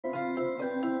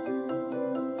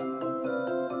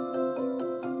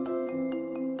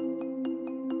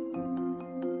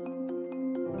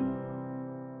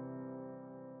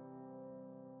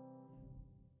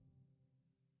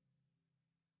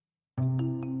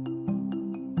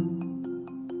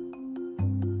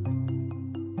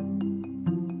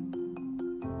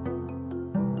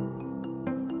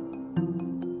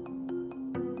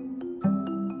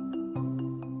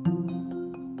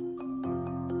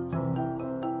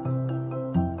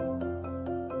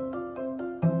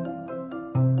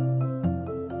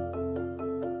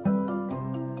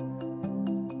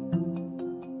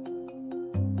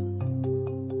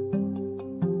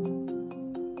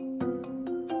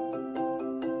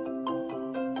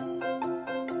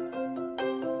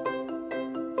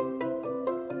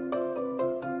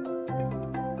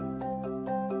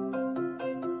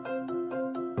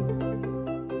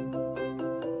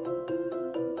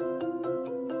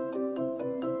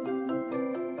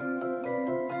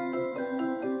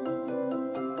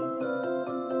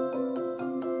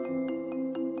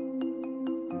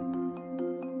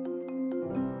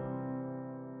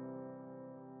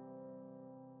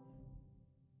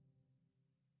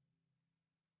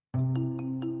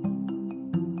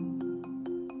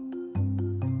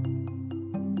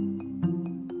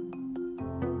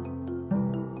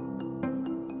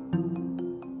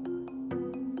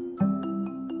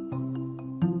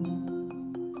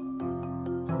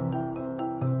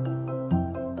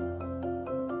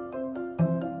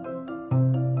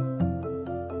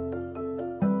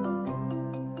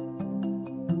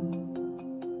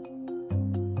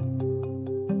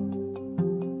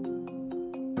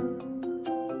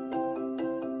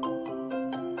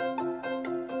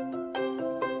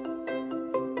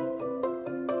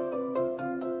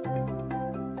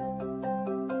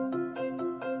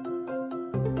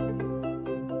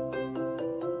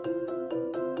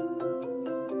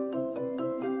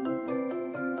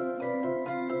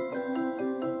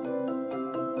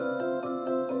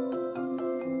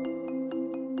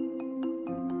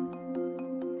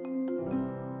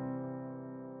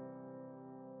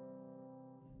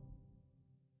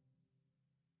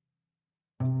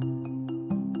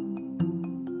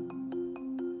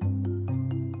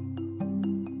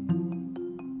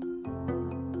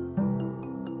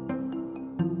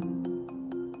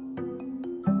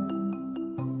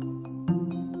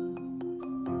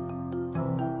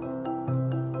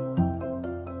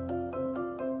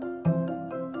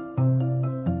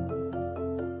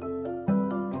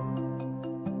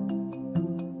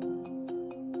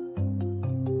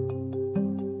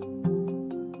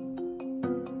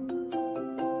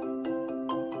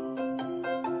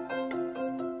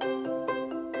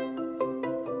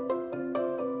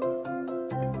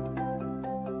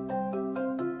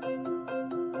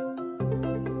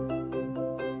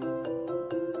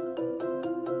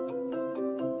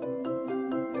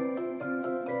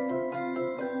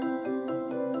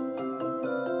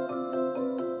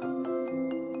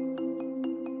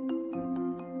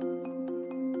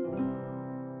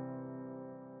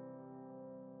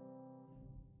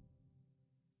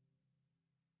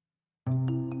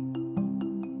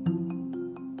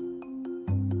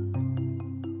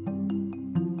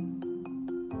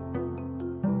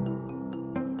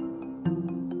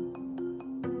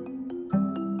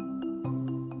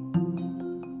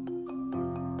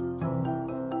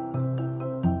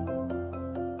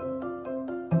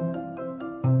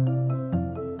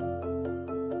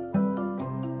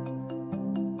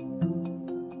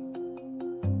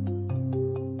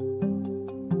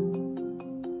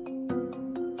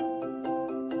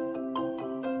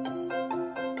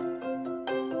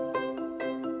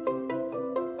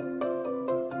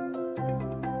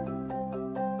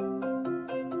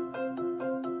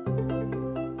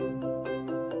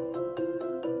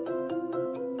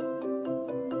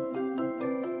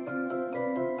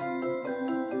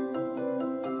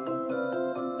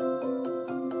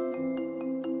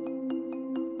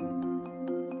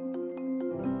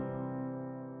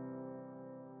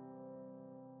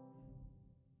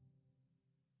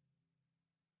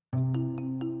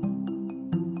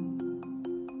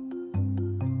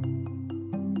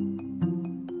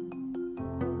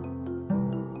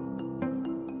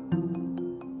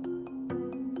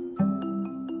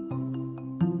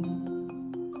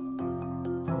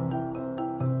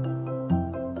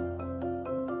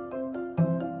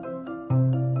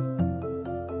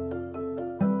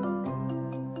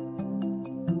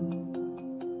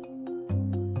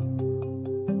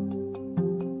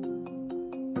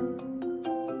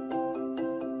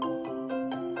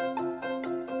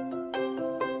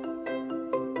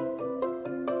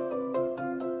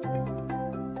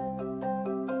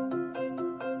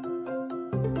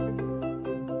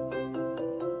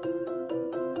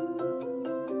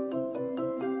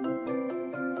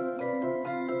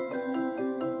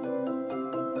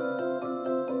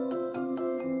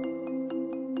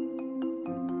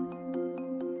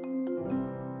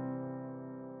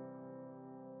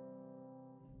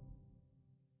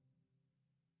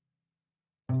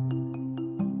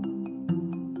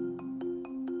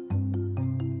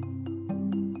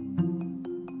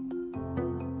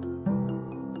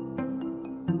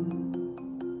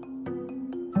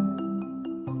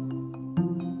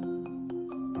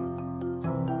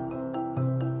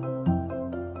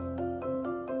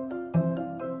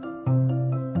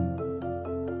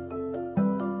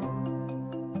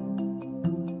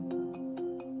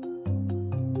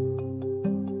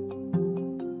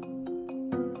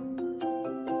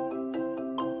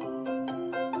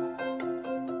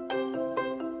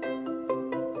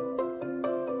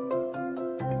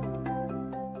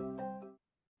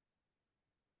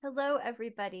Hello,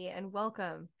 everybody, and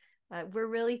welcome. We're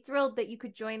really thrilled that you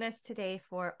could join us today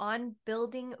for On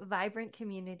Building Vibrant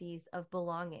Communities of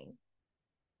Belonging.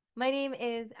 My name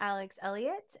is Alex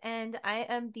Elliott, and I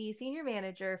am the Senior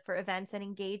Manager for Events and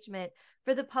Engagement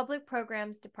for the Public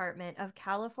Programs Department of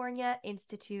California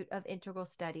Institute of Integral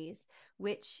Studies,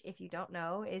 which, if you don't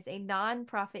know, is a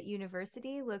nonprofit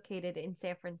university located in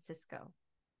San Francisco.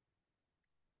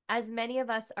 As many of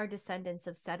us are descendants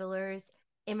of settlers,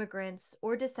 immigrants,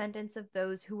 or descendants of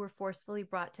those who were forcefully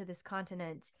brought to this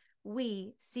continent,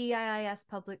 we, CIIS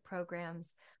Public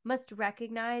Programs, must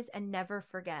recognize and never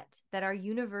forget that our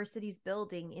university's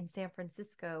building in San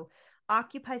Francisco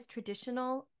occupies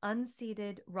traditional,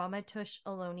 unceded Ramaytush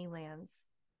Ohlone lands.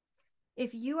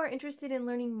 If you are interested in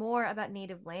learning more about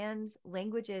Native lands,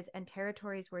 languages, and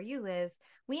territories where you live,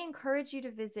 we encourage you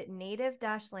to visit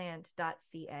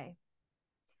native-land.ca.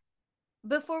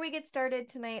 Before we get started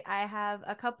tonight, I have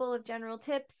a couple of general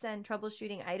tips and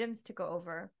troubleshooting items to go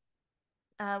over.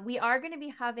 We are going to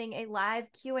be having a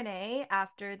live Q&A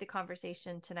after the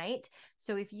conversation tonight.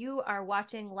 So if you are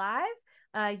watching live,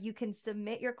 you can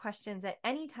submit your questions at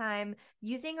any time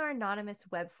using our anonymous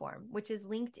web form, which is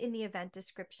linked in the event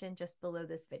description just below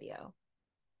this video.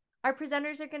 Our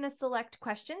presenters are going to select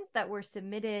questions that were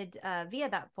submitted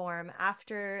via that form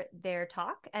after their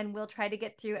talk, and we'll try to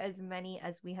get through as many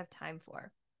as we have time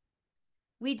for.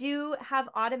 We do have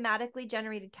automatically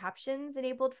generated captions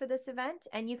enabled for this event,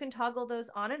 and you can toggle those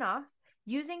on and off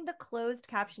using the closed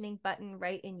captioning button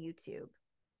right in YouTube.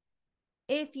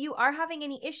 If you are having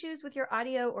any issues with your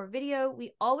audio or video,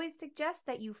 we always suggest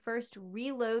that you first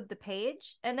reload the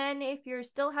page. And then if you're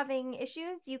still having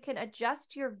issues, you can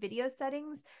adjust your video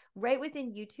settings right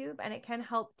within YouTube, and it can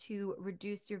help to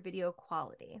reduce your video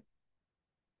quality.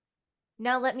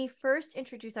 Now, let me first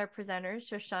introduce our presenters,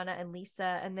 Shoshana and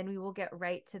Lisa, and then we will get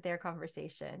right to their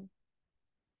conversation.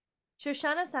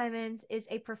 Shoshana Simons is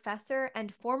a professor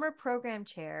and former program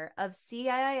chair of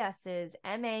CIIS's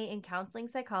MA in Counseling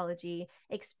Psychology,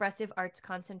 Expressive Arts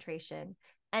Concentration,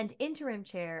 and interim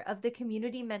chair of the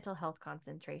Community Mental Health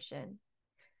Concentration.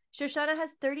 Shoshana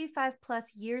has 35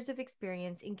 plus years of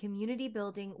experience in community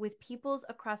building with peoples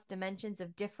across dimensions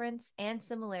of difference and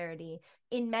similarity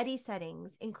in many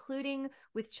settings, including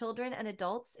with children and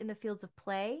adults in the fields of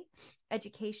play,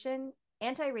 education,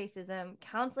 anti-racism,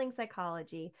 counseling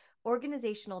psychology,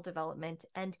 organizational development,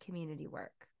 and community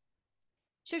work.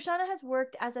 Shoshana has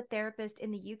worked as a therapist in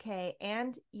the UK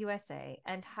and USA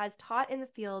and has taught in the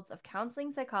fields of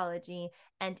counseling psychology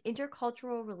and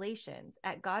intercultural relations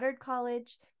at Goddard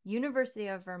College, University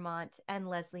of Vermont, and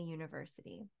Lesley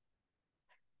University.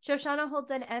 Shoshana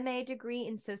holds an MA degree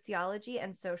in sociology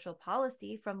and social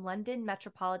policy from London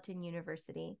Metropolitan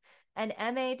University, an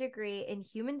MA degree in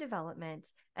human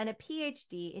development, and a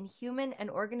PhD in human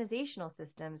and organizational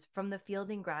systems from the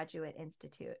Fielding Graduate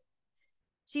Institute.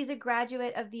 She's a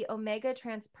graduate of the Omega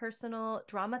Transpersonal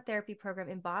Drama Therapy Program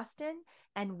in Boston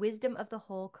and Wisdom of the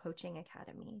Whole Coaching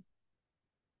Academy.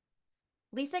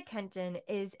 Lisa Kentgen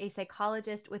is a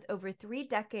psychologist with over 3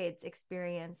 decades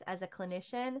experience as a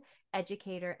clinician,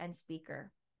 educator, and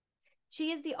speaker.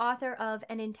 She is the author of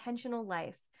An Intentional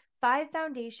Life, 5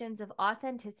 Foundations of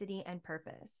Authenticity and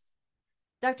Purpose.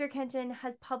 Dr. Kentgen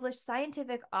has published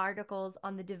scientific articles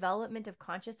on the development of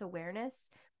conscious awareness,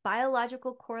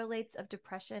 biological correlates of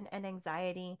depression and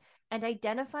anxiety, and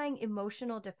identifying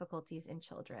emotional difficulties in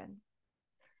children.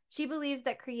 She believes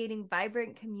that creating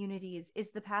vibrant communities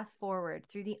is the path forward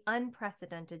through the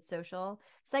unprecedented social,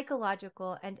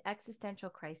 psychological, and existential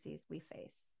crises we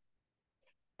face.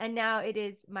 And now it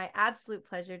is my absolute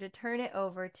pleasure to turn it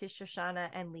over to Shoshana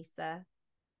and Lisa.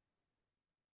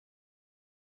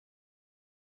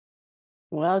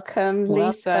 Welcome,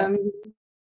 Lisa.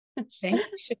 Thank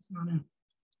you, Shoshana.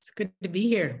 It's good to be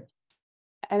here.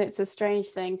 And it's a strange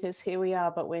thing because here we are,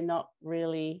 but we're not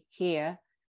really here.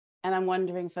 And I'm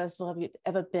wondering, first of all, have you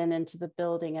ever been into the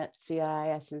building at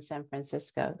CIIS in San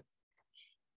Francisco?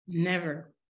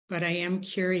 Never, but I am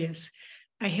curious.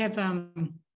 I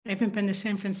haven't been to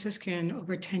San Francisco in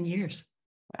over 10 years.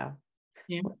 Wow.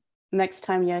 Yeah. Next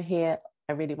time you're here,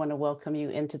 I really want to welcome you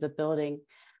into the building.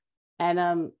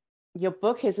 And your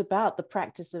book is about the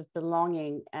practice of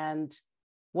belonging, and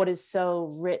what is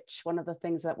so rich, one of the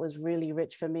things that was really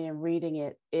rich for me in reading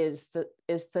it is the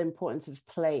importance of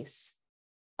place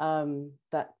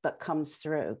that comes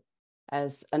through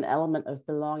as an element of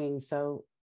belonging. So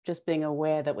just being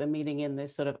aware that we're meeting in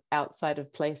this sort of outside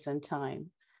of place and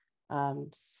time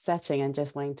setting, and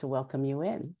just wanting to welcome you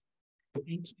in.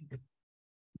 Thank you.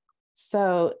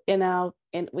 So in our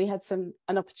we had an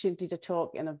opportunity to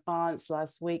talk in advance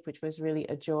last week, which was really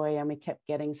a joy, and we kept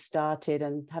getting started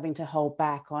and having to hold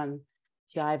back on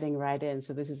diving right in.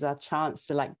 So this is our chance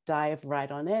to like dive right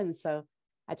on in. So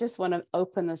I just want to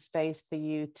open the space for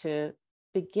you to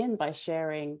begin by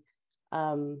sharing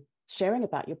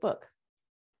about your book.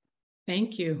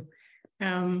 Thank you.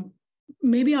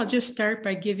 Maybe I'll just start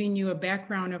by giving you a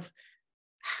background of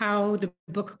how the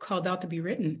book called out to be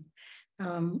written.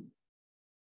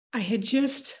 I had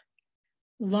just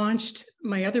launched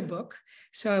my other book,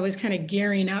 so I was kind of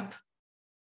gearing up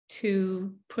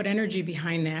to put energy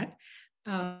behind that.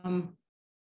 And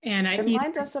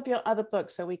remind us of your other book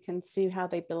so we can see how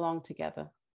they belong together.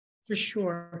 For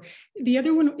sure. The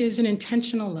other one is An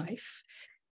Intentional Life.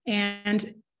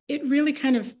 And it really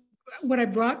kind of, what I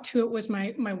brought to it was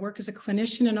my work as a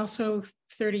clinician and also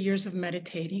 30 years of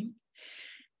meditating.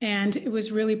 And it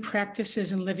was really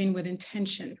practices in living with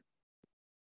intention.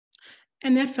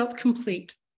 And that felt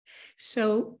complete.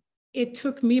 So it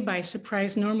took me by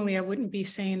surprise. Normally, I wouldn't be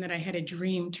saying that I had a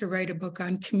dream to write a book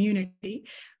on community,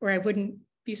 or I wouldn't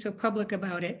be so public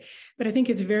about it. But I think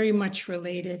it's very much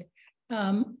related.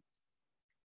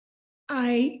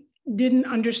 I didn't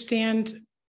understand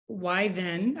why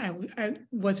then. I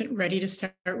wasn't ready to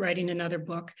start writing another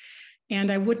book. And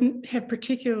I wouldn't have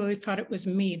particularly thought it was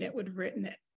me that would have written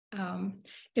it.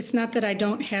 It's not that I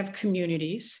don't have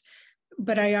communities,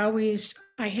 but I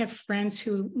have friends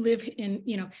who live in,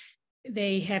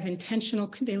 they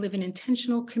live in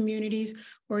intentional communities,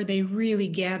 or they really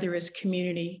gather as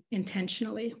community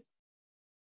intentionally.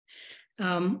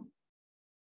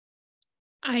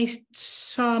 I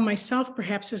saw myself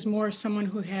perhaps as more someone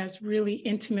who has really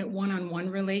intimate one-on-one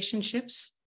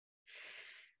relationships.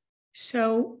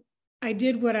 So I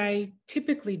did what I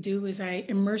typically do, is I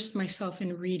immersed myself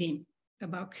in reading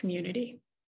about community.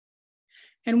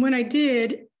 And when I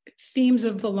did, themes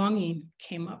of belonging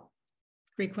came up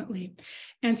frequently.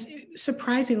 And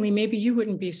surprisingly, maybe you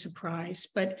wouldn't be surprised,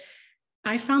 but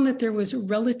I found that there was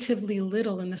relatively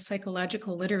little in the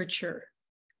psychological literature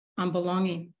on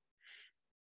belonging.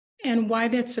 And why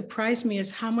that surprised me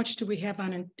is how much do we have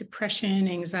on depression,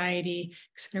 anxiety,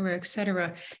 et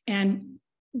cetera. And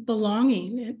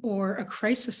belonging, or a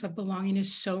crisis of belonging,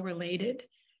 is so related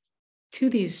to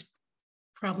these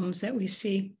problems that we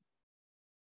see.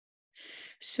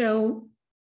 So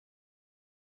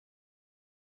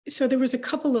there was a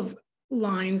couple of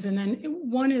lines, and then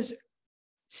one is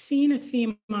seeing a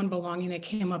theme on belonging that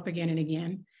came up again and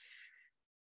again.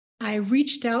 I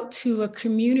reached out to a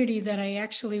community that I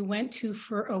actually went to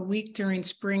for a week during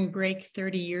spring break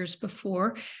 30 years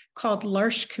before, called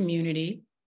L'Arche Community.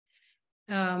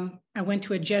 I went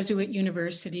to a Jesuit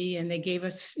university, and they gave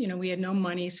us, we had no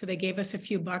money, so they gave us a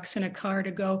few bucks and a car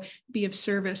to go be of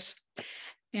service.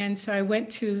 And so I went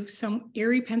to some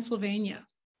Erie, Pennsylvania,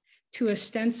 to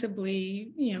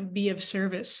ostensibly, be of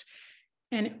service.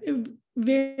 And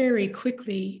very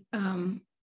quickly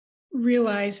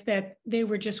realized that they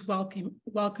were just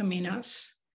welcoming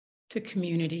us to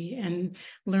community and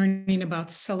learning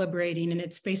about celebrating. And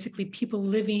it's basically people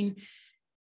living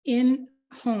in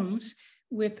homes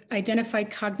with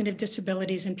identified cognitive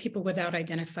disabilities and people without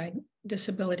identified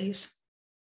disabilities.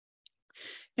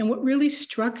 And what really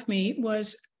struck me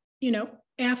was,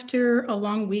 after a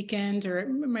long weekend, or it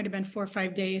might have been 4 or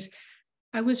 5 days,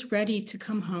 I was ready to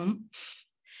come home.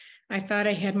 I thought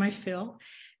I had my fill,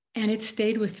 and it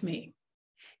stayed with me.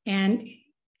 And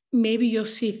maybe you'll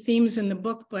see themes in the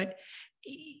book, but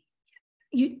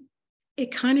it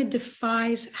kind of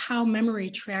defies how memory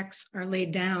tracks are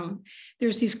laid down.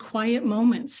 There's these quiet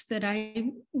moments that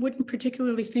I wouldn't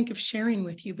particularly think of sharing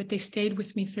with you, but they stayed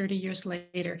with me 30 years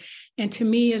later. And to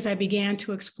me, as I began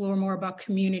to explore more about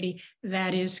community,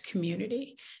 that is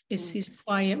community. It's these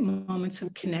quiet moments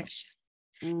of connection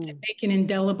that make an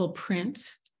indelible print.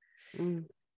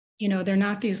 They're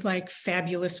not these like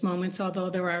fabulous moments, although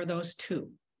there are those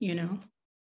too,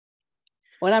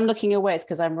 When I'm looking away, it's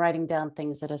because I'm writing down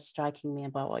things that are striking me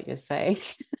about what you're saying.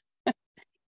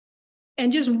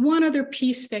 And just one other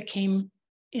piece that came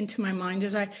into my mind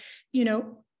is I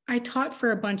taught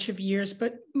for a bunch of years,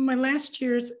 but my last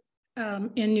years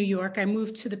in New York, I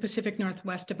moved to the Pacific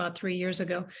Northwest about 3 years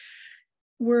ago,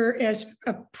 were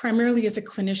primarily as a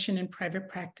clinician in private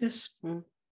practice.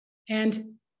 And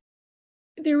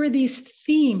there were these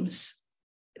themes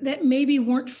that maybe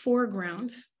weren't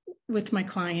foreground with my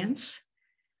clients.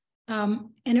 And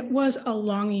it was a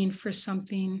longing for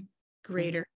something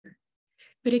greater.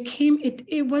 But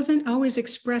it wasn't always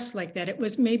expressed like that. It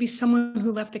was maybe someone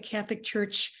who left the Catholic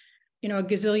Church, a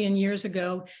gazillion years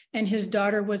ago, and his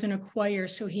daughter was in a choir,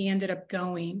 so he ended up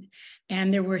going.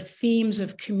 And there were themes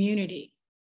of community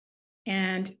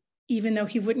And even though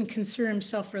he wouldn't consider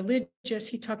himself religious,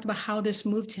 he talked about how this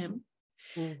moved him.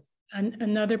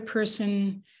 Another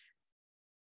person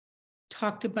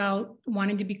talked about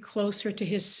wanting to be closer to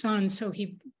his son, so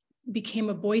he became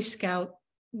a Boy Scout.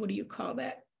 What do you call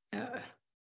that?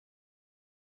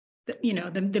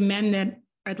 The men that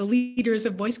are the leaders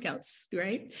of Boy Scouts,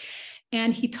 right?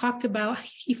 And he talked about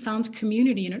he found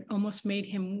community, and it almost made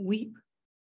him weep,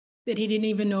 that he didn't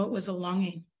even know it was a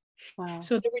longing. Wow.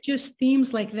 So there were just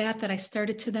themes like that I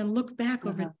started to then look back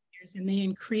over the years, and they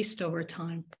increased over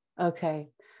time. Okay.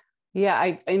 Yeah,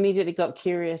 I immediately got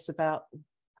curious about,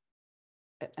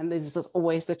 and there's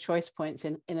always the choice points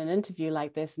in an interview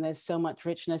like this, and there's so much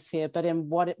richness here, but in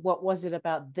what was it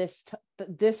about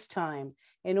this time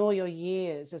in all your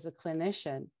years as a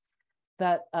clinician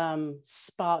that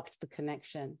sparked the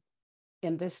connection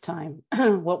in this time?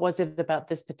 What was it about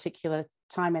this particular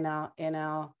time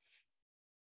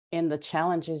in the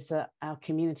challenges that our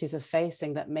communities are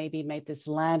facing that maybe made this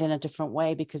land in a different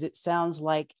way? Because it sounds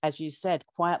like, as you said,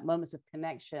 quiet moments of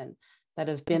connection that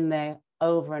have been there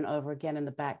over and over again in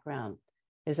the background.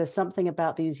 Is there something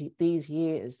about these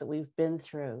years that we've been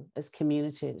through as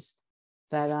communities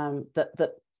that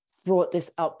that brought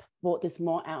this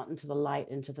more out into the light,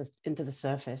 into the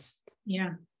surface?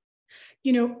 Yeah.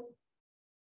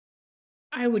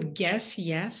 I would guess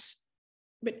yes,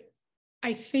 but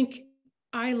I think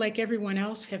I, like everyone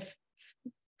else, have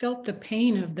felt the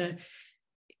pain of the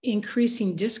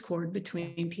increasing discord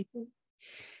between people.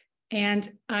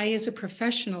 And I, as a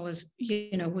professional,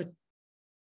 with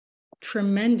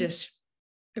tremendous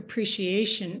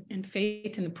appreciation and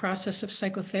faith in the process of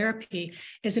psychotherapy,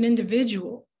 as an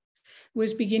individual,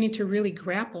 was beginning to really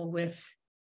grapple with,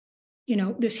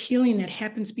 this healing that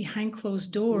happens behind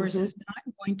closed doors is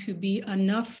not going to be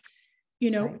enough.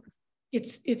 Right.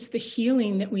 It's the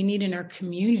healing that we need in our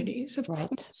communities. Of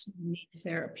course, we need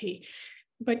therapy,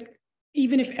 but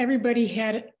even if everybody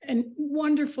had a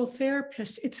wonderful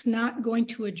therapist, it's not going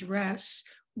to address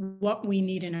what we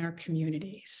need in our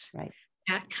communities. Right.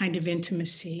 That kind of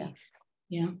intimacy.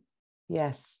 Yeah.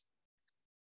 Yes.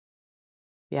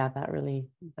 Yeah, that really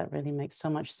makes so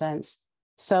much sense.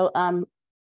 So can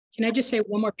I just say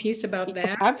one more piece about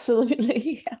that?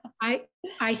 Absolutely. Yeah.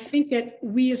 I think that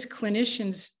we as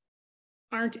clinicians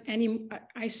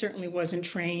I certainly wasn't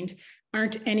trained,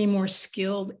 aren't any more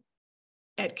skilled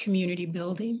at community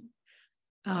building.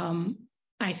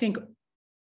 I think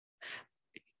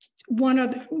I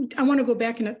want to go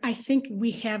back, and I think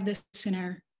we have this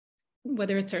in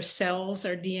whether it's our cells,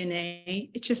 our DNA,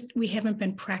 it's just, we haven't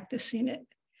been practicing it.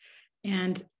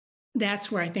 And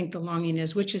that's where I think the longing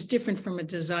is, which is different from a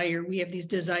desire. We have these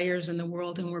desires in the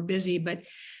world and we're busy, but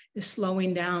the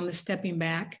slowing down, the stepping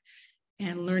back,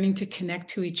 and learning to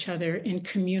connect to each other in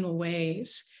communal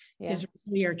ways is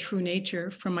really our true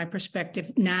nature from my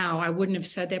perspective now. I wouldn't have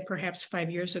said that perhaps 5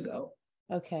 years ago.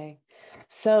 Okay.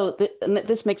 So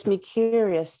this makes me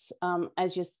curious,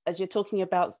 as you're talking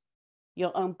about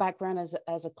your own background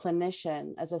as a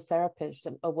clinician, as a therapist,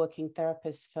 a working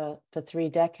therapist for 3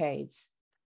 decades,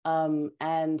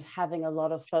 and having a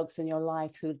lot of folks in your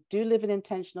life who do live in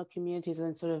intentional communities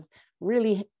and sort of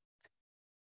really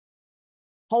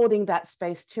holding that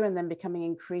space too, and then becoming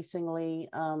increasingly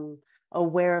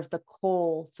aware of the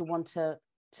call to want to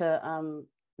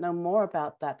know more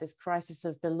about that, this crisis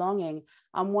of belonging.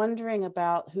 I'm wondering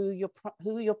about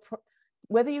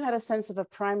whether you had a sense of a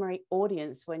primary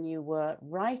audience when you were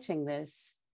writing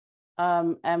this,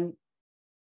 and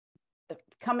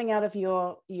coming out of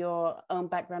your own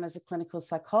background as a clinical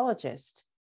psychologist.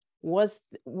 Were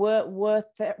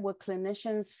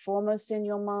clinicians foremost in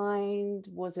your mind?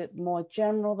 Was it more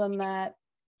general than that?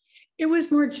 It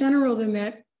was more general than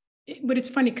that. But it's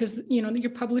funny because, your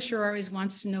publisher always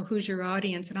wants to know who's your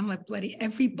audience. And I'm like, bloody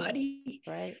everybody.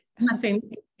 Right. I'm not saying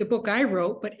the book I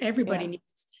wrote, but everybody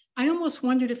needs. I almost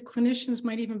wondered if clinicians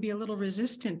might even be a little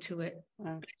resistant to it.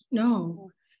 No.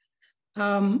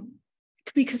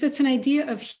 Because it's an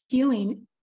idea of healing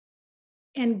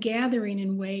and gathering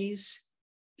in ways,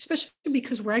 especially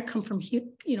because where I come from,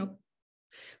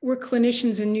 we're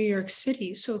clinicians in New York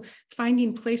City. So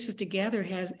finding places to gather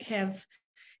have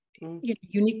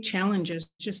unique challenges,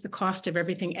 just the cost of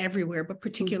everything everywhere, but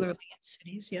particularly in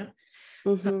cities. Yeah.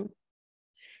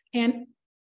 And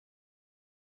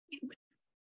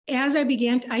as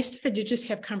I started to just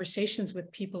have conversations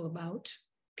with people about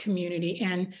community.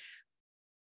 And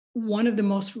one of the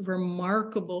most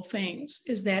remarkable things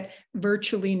is that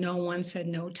virtually no one said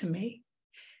no to me.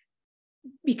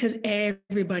 because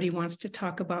everybody wants to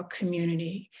talk about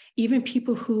community, even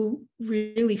people who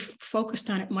really focused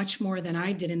on it much more than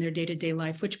I did in their day-to-day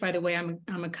life, which, by the way, I'm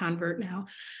a convert now.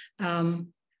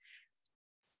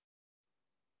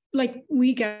 Like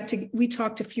we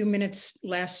talked a few minutes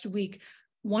last week.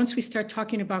 Once we start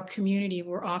talking about community,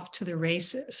 we're off to the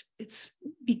races. It's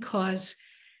because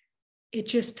it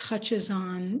just touches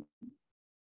on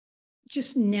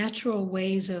just natural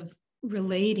ways of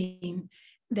relating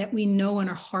that we know in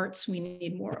our hearts we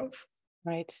need more of.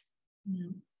 Right.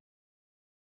 Yeah.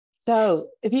 So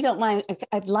if you don't mind,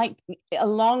 I'd like,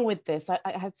 along with this, I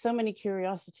had so many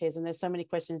curiosities and there's so many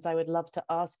questions I would love to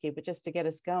ask you, but just to get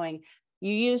us going,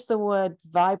 you use the word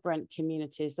vibrant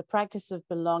communities, the practice of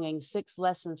belonging, 6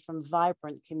 lessons from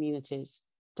vibrant communities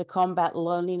to combat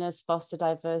loneliness, foster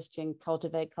diversity, and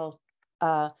cultivate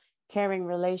caring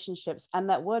relationships. And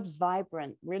that word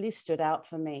vibrant really stood out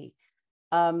for me.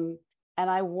 And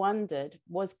I wondered,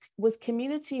 was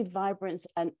community vibrance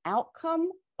an outcome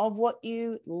of what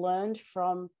you learned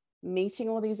from meeting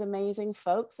all these amazing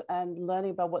folks and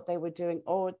learning about what they were doing?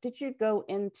 Or did you go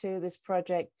into this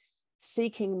project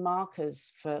seeking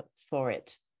markers for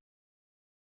it?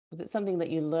 Was it something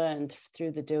that you learned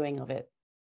through the doing of it?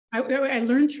 I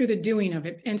learned through the doing of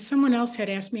it. And someone else had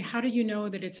asked me, how do you know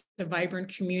that it's a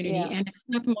vibrant community? Yeah. And it's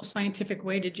not the most scientific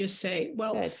way to just say,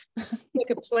 well, Good. like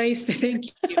a place, thank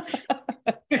you.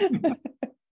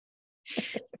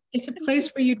 It's a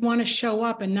place where you'd want to show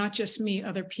up and not just meet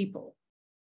other people.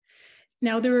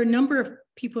 Now, there are a number of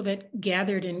people that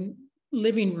gathered in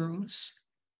living rooms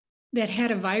that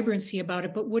had a vibrancy about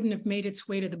it, but wouldn't have made its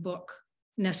way to the book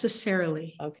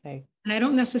necessarily. Okay. And I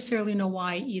don't necessarily know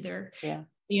why either. Yeah.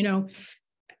 You know,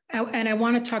 and I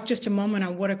want to talk just a moment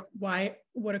on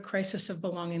what a crisis of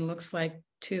belonging looks like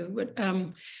too. But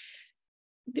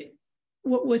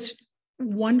what was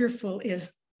wonderful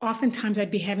is oftentimes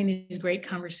I'd be having these great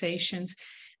conversations,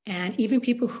 and even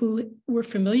people who were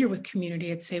familiar with community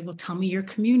would say, well, tell me your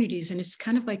communities. And it's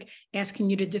kind of like asking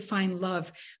you to define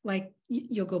love, like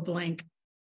you'll go blank.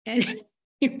 And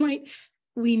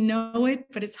we know it,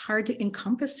 but it's hard to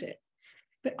encompass it.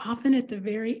 But often at the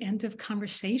very end of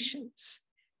conversations,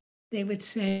 they would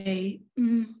say,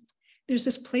 there's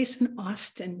this place in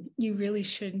Austin you really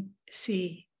should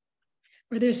see.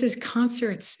 Or there's this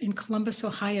concerts in Columbus,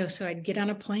 Ohio. So I'd get on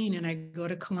a plane and I'd go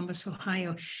to Columbus,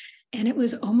 Ohio. And it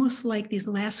was almost like these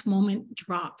last moment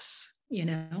drops,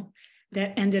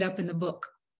 that ended up in the book.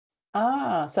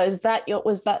 So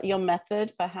was that your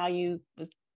method for how you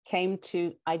came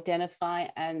to identify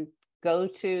and go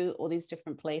to all these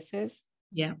different places?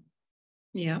 Yeah.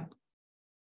 Yeah.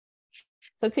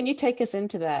 So can you take us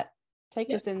into that? Take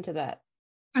us into that.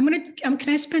 Can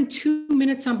I spend 2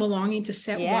 minutes on belonging to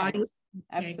set why? Okay.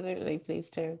 Absolutely, please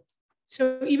do.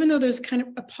 So even though there's kind of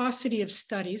a paucity of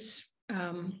studies,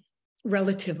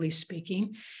 relatively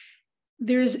speaking,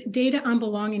 there's data on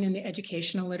belonging in the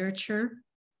educational literature.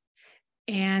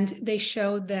 And they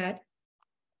show that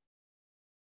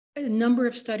a number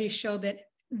of studies show that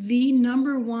the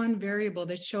number one variable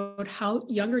that showed how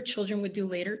younger children would do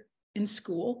later in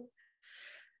school,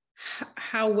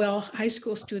 how well high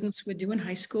school students would do in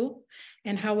high school,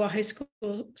 and how well high school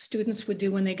students would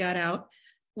do when they got out,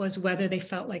 was whether they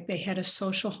felt like they had a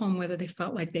social home, whether they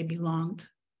felt like they belonged.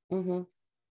 Mm-hmm.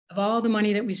 Of all the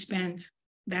money that we spend,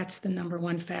 that's the number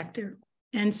one factor.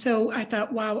 And so I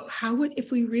thought, wow,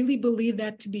 if we really believe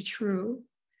that to be true,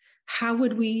 how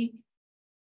would we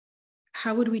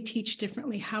teach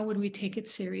differently? How would we take it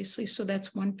seriously? So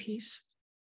that's one piece.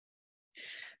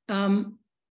 An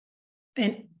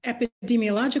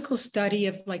epidemiological study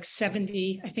of like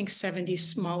 70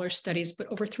 smaller studies, but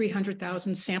over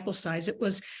 300,000 sample size. It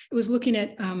was looking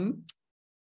at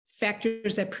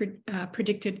factors that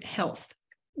predicted health,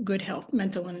 good health,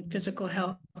 mental and physical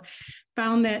health,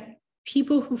 found that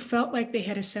people who felt like they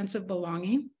had a sense of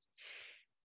belonging,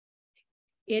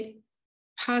 it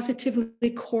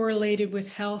positively correlated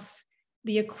with health,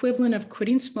 the equivalent of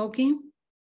quitting smoking,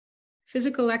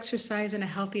 physical exercise, and a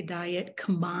healthy diet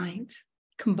combined.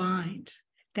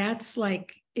 That's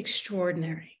like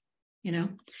extraordinary,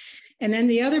 And then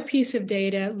the other piece of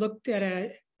data looked at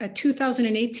a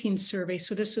 2018 survey.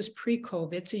 So this was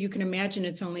pre-COVID. So you can imagine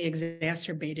it's only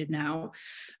exacerbated now,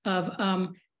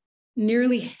 of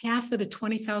nearly half of the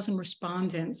 20,000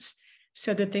 respondents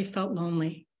said that they felt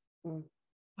lonely. Mm.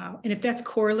 Wow. And if that's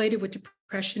correlated with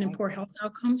depression and poor health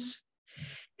outcomes,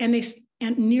 and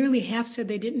nearly half said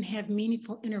they didn't have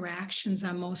meaningful interactions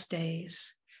on most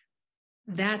days.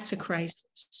 That's a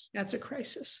crisis.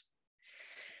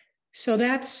 So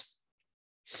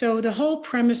the whole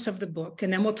premise of the book,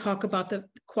 and then we'll talk about the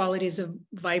qualities of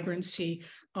vibrancy,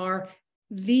 are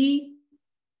the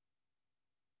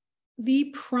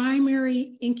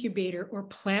primary incubator or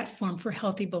platform for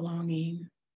healthy belonging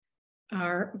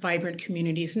are vibrant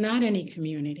communities, not any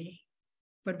community,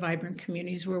 but vibrant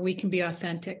communities where we can be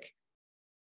authentic.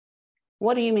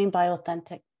 What do you mean by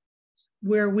authentic?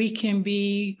 Where we can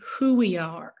be who we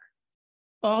are,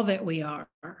 all that we are.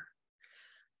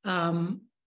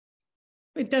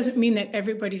 It doesn't mean that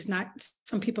everybody's not,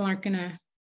 some people aren't going to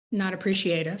not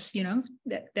appreciate us, you know,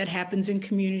 that happens in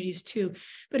communities too.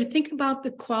 But I think about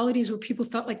the qualities where people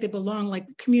felt like they belong, like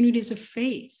communities of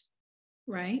faith,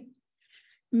 right?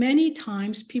 Many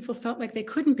times people felt like they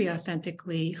couldn't be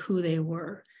authentically who they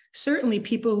were. Certainly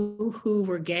people who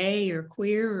were gay or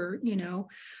queer or, you know,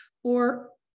 or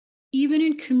even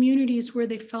in communities where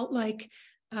they felt like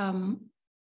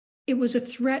it was a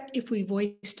threat if we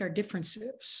voiced our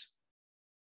differences.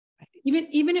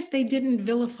 Even if they didn't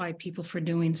vilify people for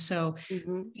doing so,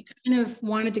 we kind of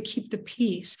wanted to keep the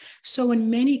peace. So in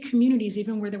many communities,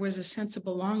 even where there was a sense of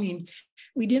belonging,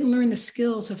 we didn't learn the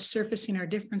skills of surfacing our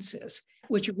differences,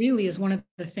 which really is one of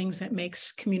the things that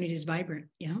makes communities vibrant,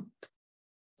 you know?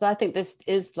 So I think this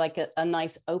is like a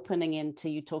nice opening into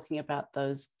you talking about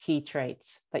those key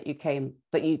traits that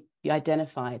you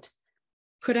identified.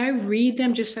 Could I read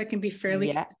them just so I can be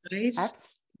fairly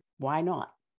concise? Why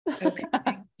not? Okay.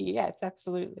 Yes,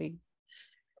 absolutely.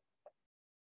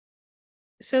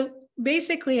 So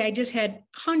basically, I just had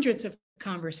hundreds of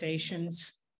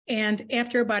conversations. And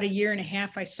after about a year and a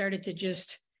half, I started to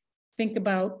just think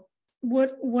about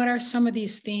what are some of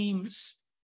these themes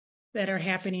that are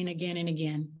happening again and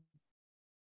again.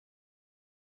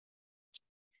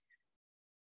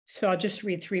 So I'll just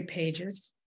read 3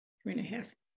 pages, 3.5.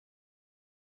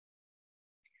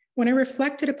 When I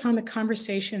reflected upon the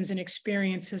conversations and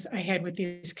experiences I had with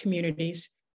these communities,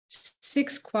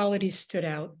 6 qualities stood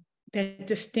out that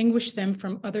distinguish them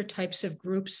from other types of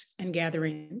groups and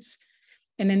gatherings.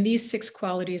 And then these 6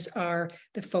 qualities are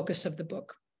the focus of the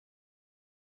book.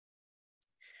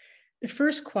 The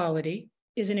first quality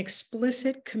is an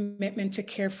explicit commitment to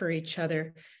care for each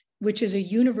other, which is a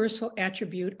universal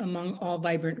attribute among all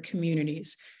vibrant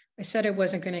communities. I said I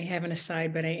wasn't going to have an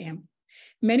aside, but I am.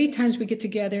 Many times we get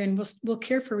together and we'll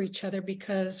care for each other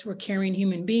because we're caring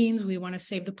human beings. We want to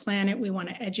save the planet. We want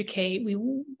to educate.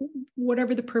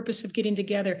 Whatever the purpose of getting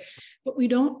together, but we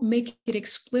don't make it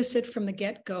explicit from the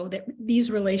get-go that these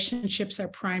relationships are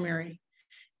primary,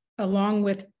 along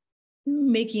with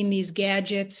making these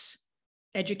gadgets,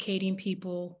 educating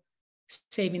people,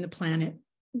 saving the planet,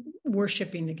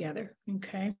 worshiping together.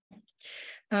 Okay.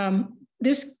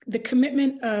 The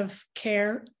commitment of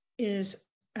care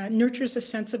nurtures a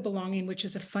sense of belonging, which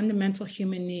is a fundamental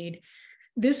human need.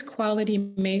 This quality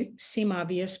may seem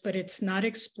obvious, but it's not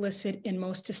explicit in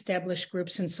most established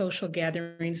groups and social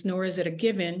gatherings, nor is it a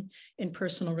given in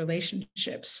personal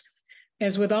relationships.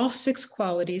 As with all 6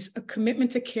 qualities, a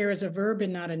commitment to care is a verb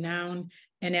and not a noun,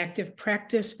 an active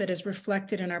practice that is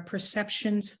reflected in our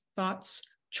perceptions, thoughts,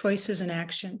 choices, and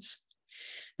actions.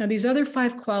 Now, these other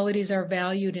 5 qualities are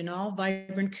valued in all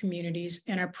vibrant communities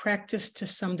and are practiced to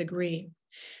some degree.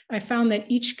 I found that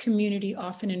each community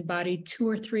often embodied 2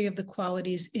 or 3 of the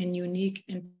qualities in unique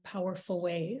and powerful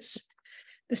ways.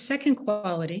 The second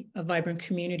quality of vibrant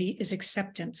community is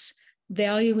acceptance,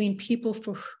 valuing people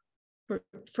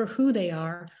for who they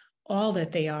are, all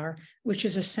that they are, which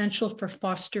is essential for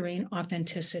fostering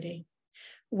authenticity.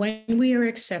 When we are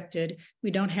accepted,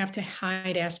 we don't have to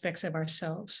hide aspects of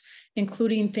ourselves,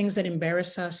 including things that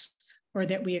embarrass us or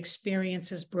that we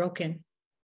experience as broken.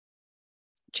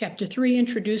 Chapter 3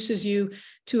 introduces you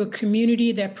to a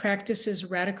community that practices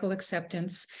radical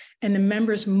acceptance, and the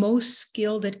members most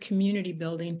skilled at community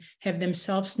building have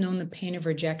themselves known the pain of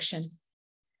rejection.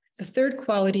 The third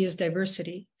quality is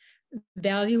diversity,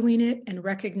 valuing it and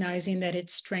recognizing that it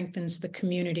strengthens the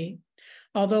community.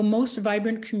 Although most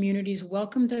vibrant communities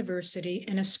welcome diversity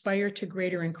and aspire to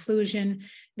greater inclusion,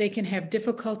 they can have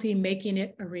difficulty making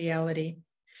it a reality.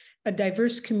 A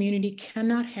diverse community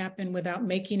cannot happen without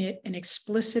making it an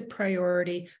explicit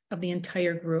priority of the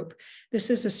entire group. This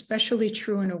is especially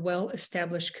true in a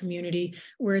well-established community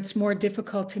where it's more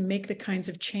difficult to make the kinds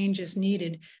of changes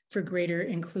needed for greater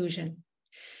inclusion.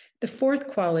 The fourth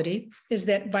quality is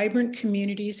that vibrant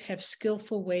communities have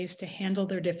skillful ways to handle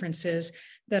their differences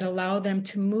that allow them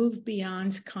to move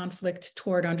beyond conflict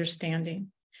toward understanding.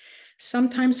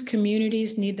 Sometimes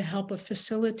communities need the help of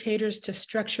facilitators to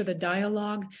structure the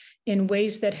dialogue in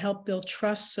ways that help build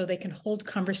trust so they can hold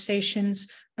conversations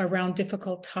around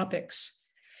difficult topics.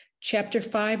 Chapter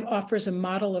 5 offers a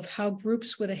model of how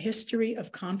groups with a history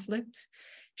of conflict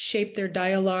shape their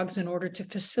dialogues in order to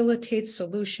facilitate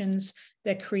solutions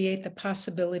that create the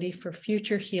possibility for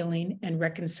future healing and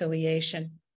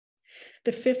reconciliation.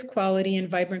 The fifth quality in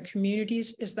vibrant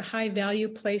communities is the high value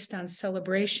placed on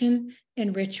celebration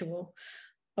and ritual.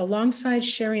 Alongside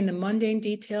sharing the mundane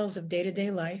details of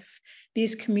day-to-day life,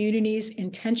 these communities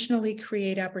intentionally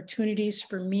create opportunities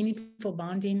for meaningful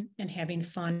bonding and having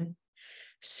fun.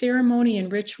 Ceremony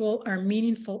and ritual are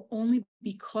meaningful only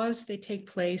because they take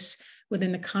place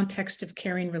within the context of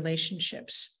caring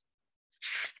relationships.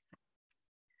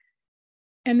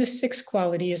 And the sixth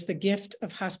quality is the gift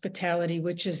of hospitality,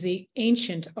 which is the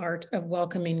ancient art of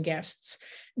welcoming guests.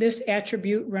 This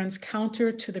attribute runs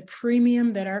counter to the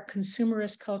premium that our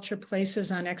consumerist culture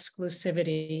places on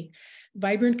exclusivity.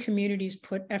 Vibrant communities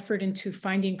put effort into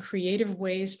finding creative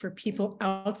ways for people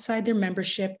outside their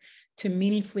membership to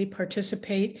meaningfully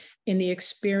participate in the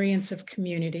experience of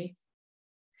community.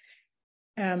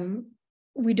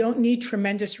 We don't need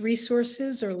tremendous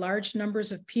resources or large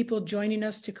numbers of people joining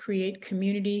us to create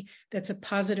community that's a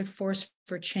positive force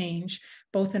for change,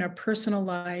 both in our personal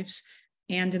lives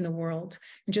and in the world.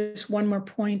 And just one more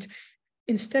point,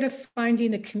 instead of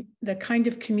finding the kind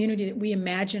of community that we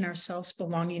imagine ourselves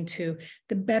belonging to,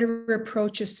 the better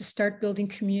approach is to start building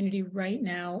community right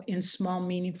now in small,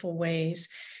 meaningful ways.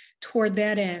 Toward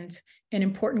that end, an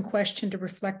important question to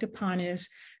reflect upon is,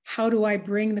 how do I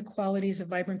bring the qualities of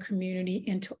vibrant community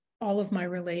into all of my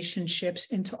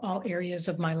relationships, into all areas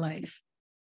of my life?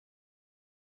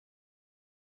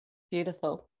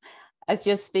 Beautiful. As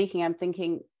you're speaking, I'm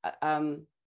thinking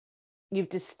you've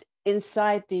just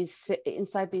inside these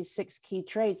 6 key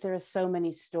traits, there are so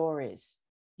many stories.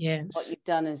 Yes. What you've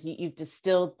done is you've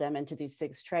distilled them into these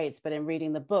 6 traits, but in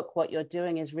reading the book, what you're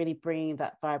doing is really bringing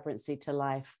that vibrancy to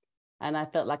life. And I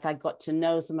felt like I got to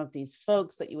know some of these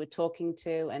folks that you were talking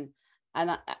to, and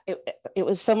it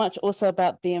was so much also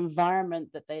about the environment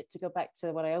that to go back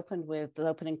to what I opened with, the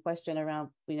opening question around,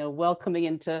 welcoming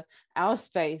into our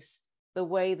space, the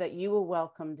way that you were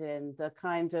welcomed in, the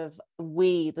kind of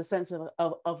the sense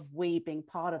of we being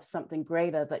part of something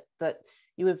greater that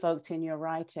you evoked in your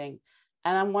writing.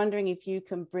 And I'm wondering if you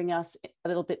can bring us a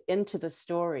little bit into the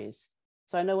stories.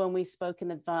 So I know when we spoke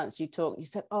in advance, you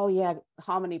said, oh yeah,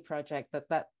 Harmony Project,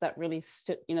 that really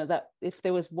stood, that if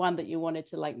there was one that you wanted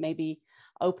to like maybe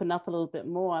open up a little bit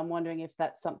more, I'm wondering if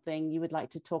that's something you would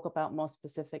like to talk about more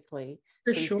specifically.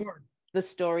 For sure.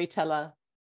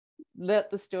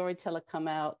 Let the storyteller come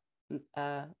out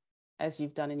as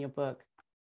you've done in your book.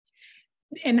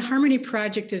 And the Harmony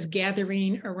Project is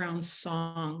gathering around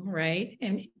song, right?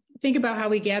 And think about how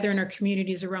we gather in our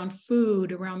communities around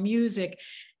food, around music.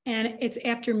 And it's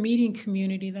after meeting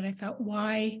community that I thought,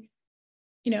 why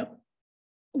do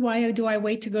I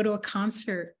wait to go to a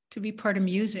concert to be part of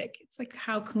music? It's like,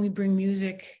 how can we bring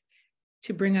music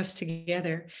to bring us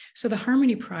together? So the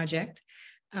Harmony Project,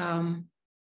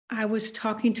 I was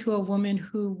talking to a woman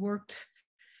who worked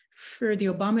for the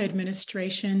Obama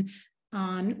administration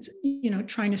on,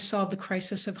 trying to solve the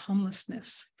crisis of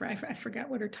homelessness. I forgot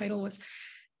what her title was.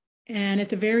 And at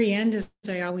the very end, as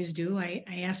I always do, I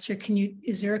asked her,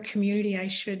 is there a community I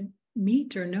should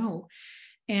meet or know?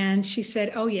 And she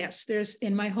said, oh yes, there's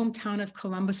in my hometown of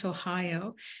Columbus,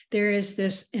 Ohio, there is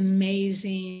this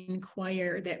amazing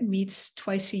choir that meets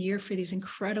twice a year for these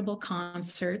incredible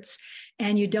concerts.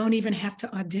 And you don't even have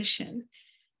to audition.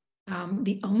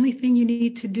 The only thing you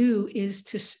need to do is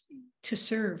to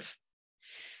serve.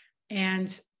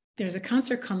 And there's a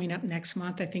concert coming up next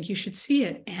month. I think you should see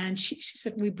it. And she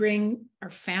said, we bring our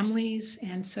families.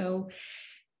 And so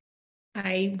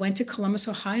I went to Columbus,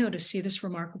 Ohio to see this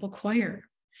remarkable choir.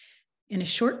 In a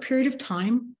short period of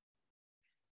time,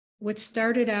 what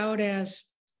started out as,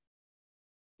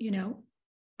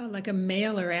 like a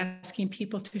mailer asking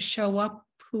people to show up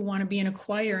who want to be in a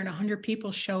choir, and 100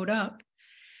 people showed up.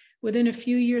 Within a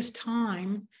few years'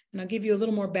 time, and I'll give you a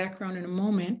little more background in a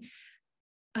moment,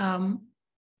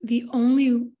 the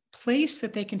only place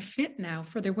that they can fit now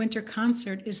for their winter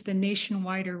concert is the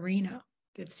Nationwide Arena.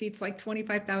 It seats like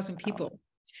 25,000 people. Wow.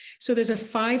 So there's a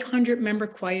 500 member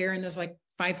choir, and there's like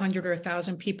 500 or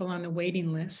 1,000 people on the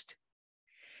waiting list.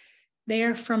 They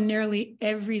are from nearly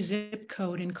every zip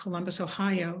code in Columbus,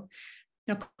 Ohio.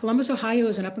 Now, Columbus, Ohio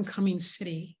is an up and coming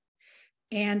city.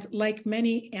 And like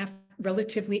many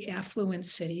relatively affluent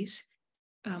cities,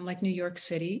 like New York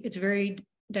City, it's very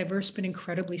diverse, but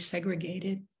incredibly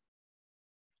segregated.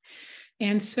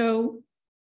 And so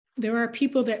there are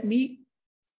people that meet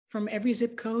from every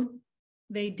zip code.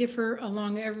 They differ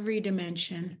along every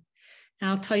dimension. And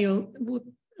I'll tell you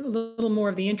a little more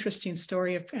of the interesting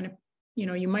story of kind of,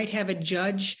 you might have a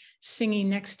judge singing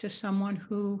next to someone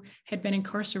who had been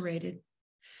incarcerated.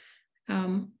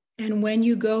 And when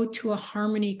you go to a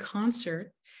harmony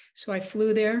concert, so I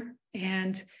flew there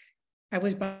and I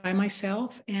was by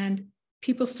myself and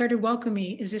people started welcoming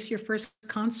me. Is this your first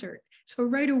concert? So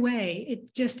right away,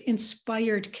 it just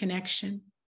inspired connection.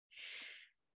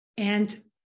 And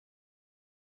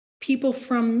people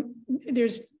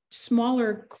there's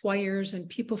smaller choirs and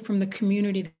people from the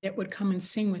community that would come and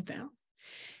sing with them.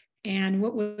 And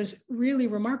what was really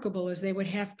remarkable is they would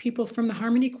have people from the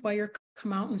harmony choir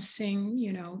come out and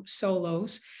sing,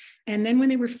 solos. And then when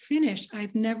they were finished,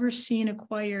 I've never seen a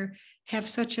choir have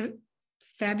such a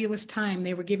fabulous time.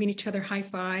 They were giving each other high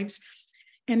fives.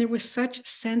 And there was such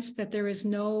sense that there is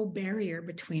no barrier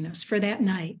between us for that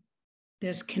night,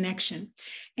 this connection.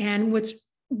 And what's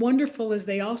wonderful is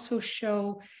they also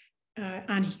show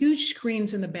on huge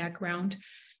screens in the background,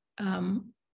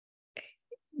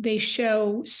 they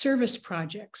show service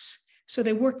projects. So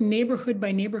they work neighborhood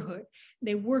by neighborhood.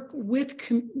 They work with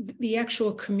the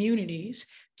actual communities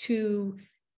to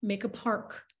make a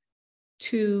park,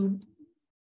 to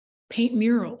paint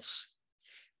murals.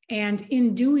 And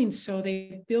in doing so,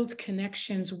 they build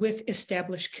connections with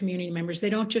established community members. They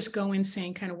don't just go in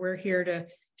saying, kind of, we're here to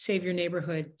save your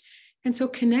neighborhood. And so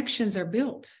connections are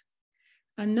built.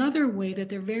 Another way that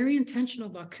they're very intentional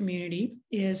about community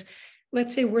is,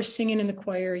 let's say we're singing in the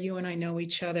choir, you and I know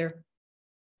each other,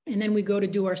 and then we go to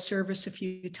do our service a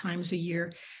few times a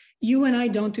year. You and I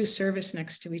don't do service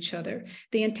next to each other.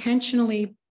 They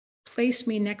intentionally place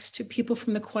me next to people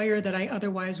from the choir that I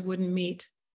otherwise wouldn't meet.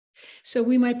 So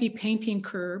we might be painting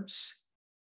curbs,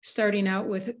 starting out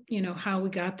with, how we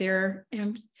got there.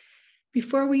 And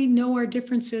before we know our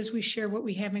differences, we share what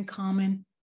we have in common.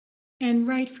 And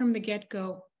right from the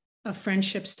get-go, a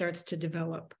friendship starts to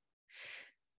develop.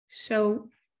 So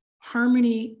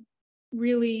harmony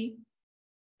really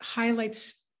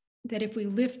highlights that if we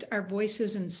lift our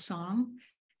voices in song,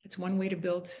 it's one way to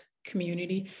build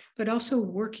community, but also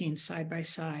working side by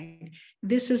side.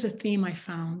 This is a theme I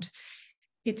found.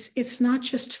 It's not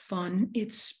just fun.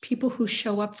 It's people who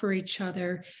show up for each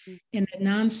other in the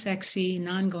non-sexy,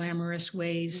 non-glamorous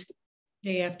ways,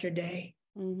 day after day,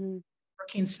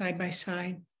 working side by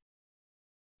side.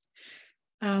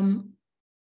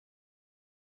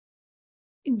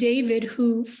 David,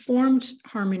 who formed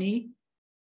Harmony,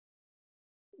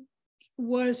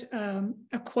 was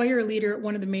a choir leader at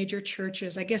one of the major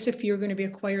churches. I guess if you're going to be a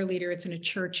choir leader, it's in a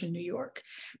church in New York.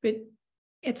 But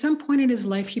at some point in his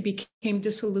life, he became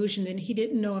disillusioned and he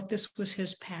didn't know if this was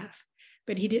his path,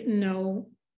 but he didn't know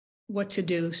what to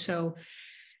do. So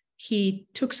he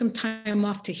took some time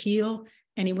off to heal,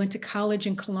 and he went to college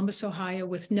in Columbus, Ohio,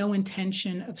 with no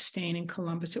intention of staying in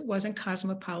Columbus. It wasn't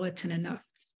cosmopolitan enough.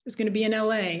 It was going to be in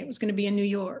LA. It was going to be in New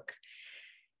York.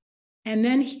 And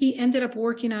then he ended up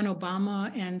working on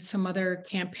Obama and some other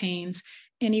campaigns.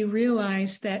 And he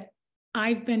realized that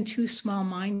I've been too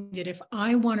small-minded. If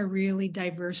I want a really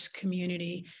diverse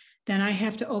community, then I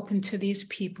have to open to these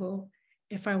people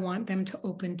if I want them to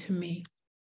open to me.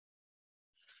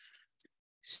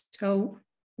 So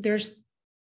there's,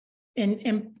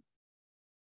 and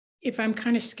if I'm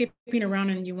kind of skipping around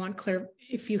and you want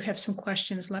if you have some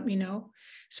questions, let me know.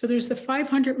 So there's the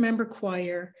 500-member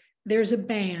choir. There's a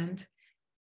band.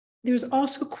 There's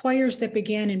also choirs that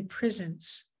began in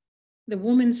prisons, the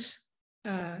women's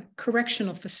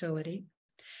correctional facility.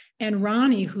 And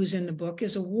Ronnie, who's in the book,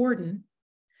 is a warden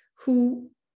who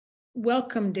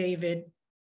welcomed David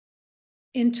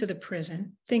into the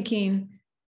prison, thinking,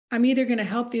 I'm either going to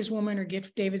help these women or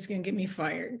David's going to get me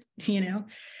fired,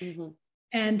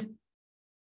 And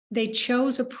they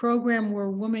chose a program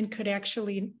where women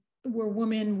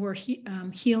were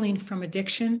healing from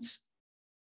addictions.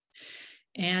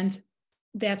 And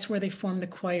that's where they formed the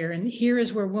choir. And here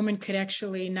is where women could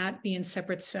actually not be in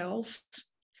separate cells.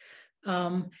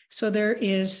 So there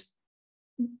is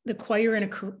the choir in a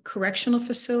correctional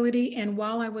facility. And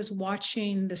while I was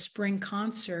watching the spring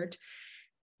concert,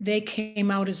 they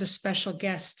came out as a special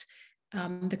guest.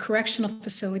 The correctional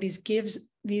facilities gives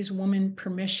these women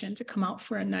permission to come out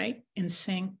for a night and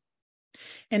sing.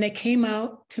 And they came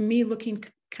out to me looking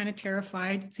kind of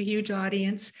terrified. It's a huge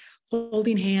audience,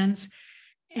 holding hands.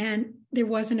 And there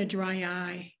wasn't a dry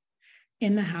eye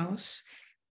in the house.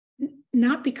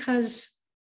 Not because,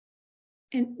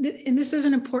 and this is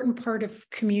an important part of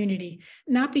community,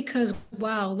 not because,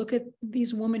 wow, look at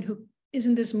these women who,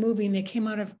 isn't this moving? They came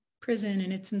out of prison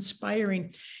and it's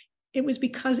inspiring. It was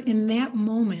because in that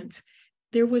moment,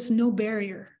 there was no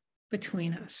barrier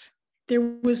between us. There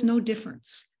was no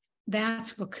difference.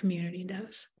 That's what community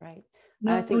does. Right. And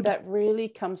I think that really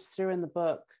comes through in the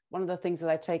book. One of the things that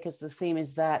I take as the theme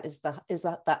is that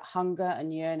hunger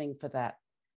and yearning for that.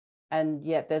 And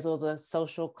yet there's all the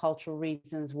social, cultural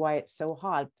reasons why it's so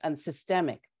hard, and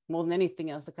systemic, more than anything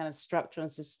else, the kind of structural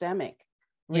and systemic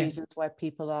reasons why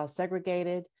people are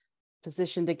segregated,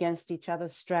 positioned against each other,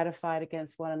 stratified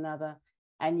against one another.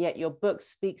 And yet your book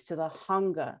speaks to the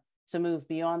hunger to move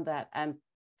beyond that and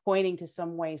pointing to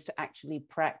some ways to actually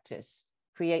practice,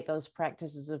 create those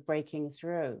practices of breaking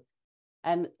through.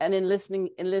 And in listening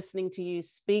to you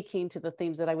speaking to the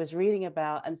themes that I was reading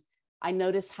about, and I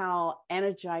noticed how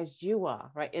energized you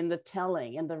are, right, in the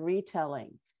telling and the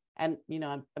retelling. And, you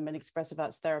know, I'm an expressive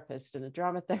arts therapist and a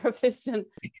drama therapist, and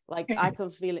like I can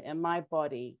feel it in my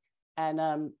body. And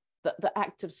the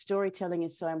act of storytelling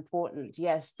is so important.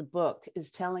 Yes, the book is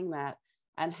telling that,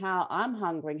 and how I'm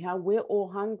hungering, how we're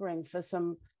all hungering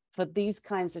for these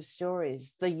kinds of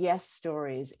stories, the yes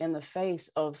stories, in the face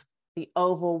of the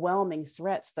overwhelming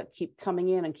threats that keep coming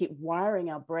in and keep wiring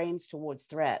our brains towards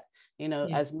threat. You know,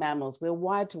 as mammals, we're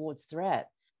wired towards threat,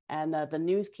 and the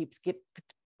news keeps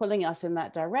pulling us in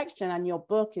that direction. And your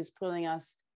book is pulling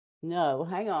us, no,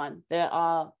 hang on,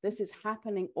 this is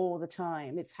happening all the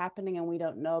time. It's happening and we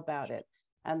don't know about it.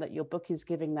 And that your book is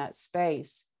giving that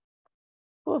space.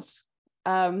 Oof.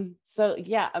 So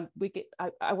yeah, I've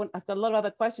got a lot of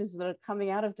other questions that are coming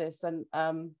out of this. And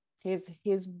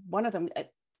here's one of them.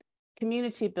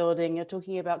 Community building, you're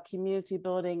talking about community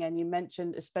building, and you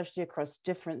mentioned especially across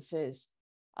differences,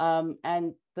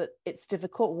 and that it's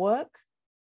difficult work,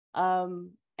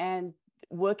 and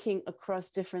working across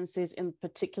differences, in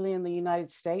particularly in the United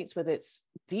States, with its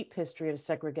deep history of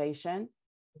segregation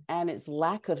and its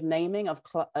lack of naming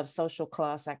of social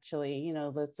class. Actually, you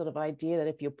know, the sort of idea that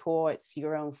if you're poor, it's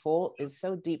your own fault is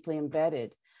so deeply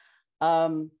embedded,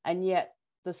 and yet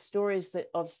the stories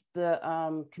of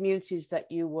the communities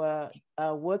that you were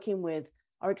working with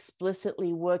are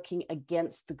explicitly working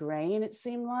against the grain, it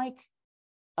seemed like,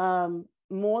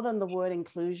 more than the word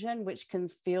inclusion, which can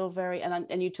feel very,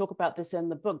 and you talk about this in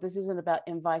the book, this isn't about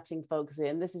inviting folks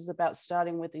in, this is about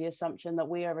starting with the assumption that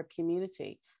we are a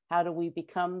community. How do we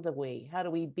become the we? How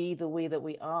do we be the we that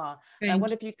we are? And I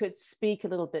wonder if you could speak a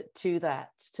little bit to that.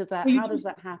 How does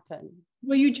that happen?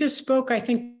 Well, you just spoke, I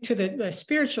think, to the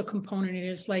spiritual component. It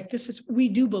is like, we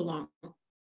do belong.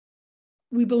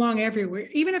 We belong everywhere.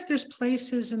 Even if there's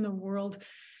places in the world,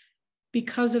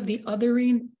 because of the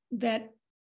othering, that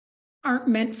aren't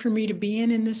meant for me to be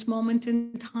in this moment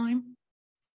in time,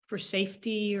 for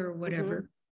safety or whatever.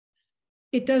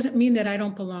 It doesn't mean that I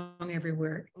don't belong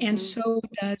everywhere. And so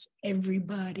does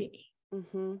everybody.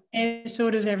 And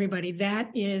so does everybody.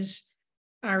 That is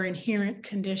our inherent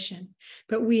condition.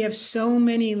 But we have so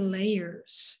many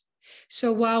layers.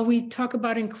 So while we talk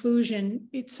about inclusion,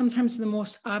 it's sometimes the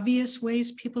most obvious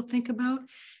ways people think about,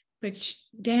 but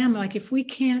damn, like if we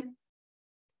can't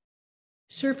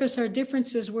surface our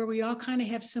differences where we all kind of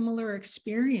have similar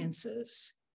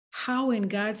experiences, how in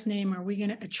God's name are we going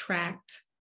to attract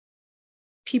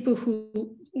people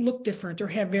who look different or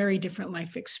have very different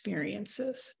life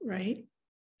experiences, right?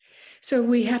 So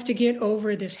we have to get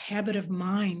over this habit of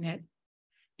mind that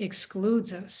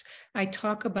excludes us. I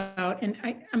talk about, and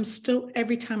I'm still,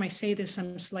 every time I say this,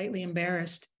 I'm slightly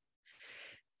embarrassed.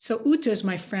 So Uta is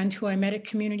my friend who I met at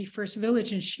Community First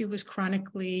Village, and she was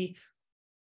chronically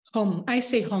I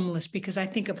say homeless because I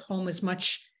think of home as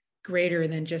much greater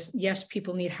than just, yes,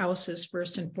 people need houses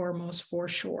first and foremost, for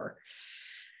sure.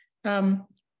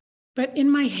 But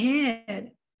in my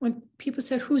head, when people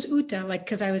said, who's Uta? Like,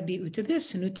 because I would be Uta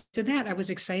this and Uta that. I was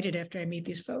excited after I meet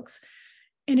these folks.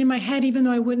 And in my head, even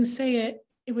though I wouldn't say it,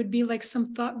 it would be like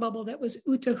some thought bubble that was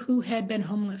Uta who had been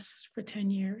homeless for 10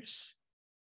 years.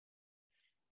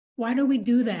 Why do we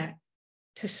do that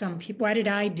to some people? Why did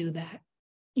I do that?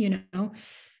 You know,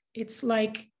 it's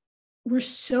like we're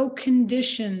so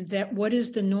conditioned that what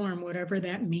is the norm, whatever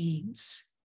that means,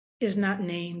 is not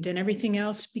named, and everything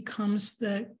else becomes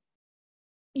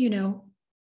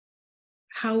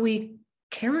how we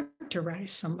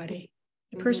characterize somebody.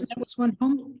 The person that was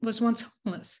once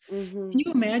homeless. Can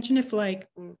you imagine if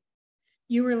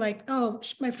you were like, oh,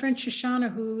 my friend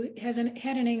Shoshana, who had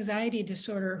an anxiety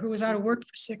disorder, who was out of work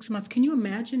for 6 months. Can you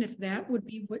imagine if that would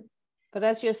be what? But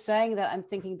as you're saying that, I'm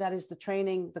thinking that is the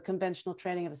training, the conventional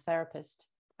training of a therapist,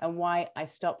 and why I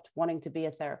stopped wanting to be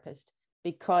a therapist.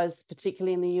 Because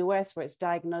particularly in the US, where it's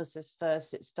diagnosis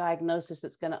first, it's diagnosis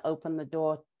that's going to open the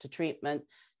door to treatment,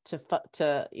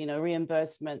 to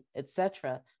reimbursement,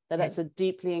 etc. That's a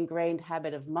deeply ingrained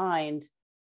habit of mind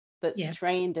that's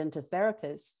trained into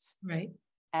therapists. Right.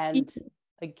 And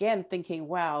again, thinking,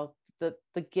 wow, the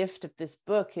gift of this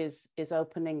book is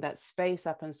opening that space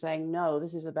up and saying, no,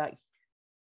 this is about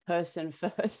person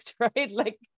first, right?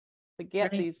 Like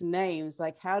forget Right. these names.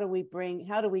 Like, how do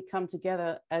we come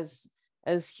together as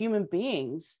human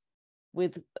beings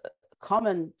with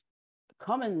common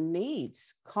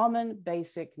needs, common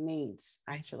basic needs,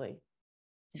 actually,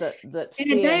 that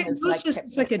And a fear has like diagnosis kept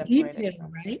is like us a separated detail,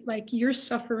 from. right? Like, you're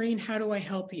suffering. How do I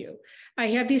help you? I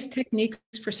have these techniques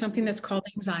for something that's called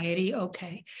anxiety.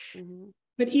 Okay. Mm-hmm.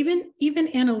 But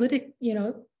even analytic,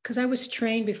 because I was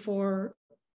trained before,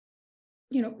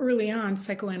 early on,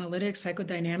 psychoanalytic,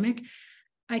 psychodynamic.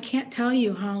 I can't tell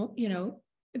you how,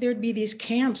 there'd be these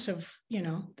camps of,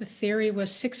 the theory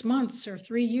was 6 months or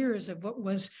 3 years of what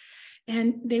was,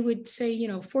 and they would say,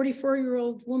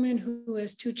 44-year-old woman who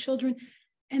has 2 children.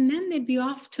 And then they'd be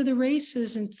off to the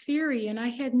races in theory. And I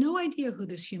had no idea who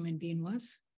this human being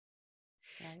was.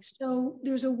 Right. So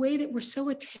there's a way that we're so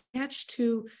attached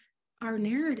to our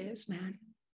narratives, man,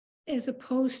 as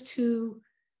opposed to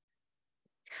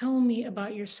tell me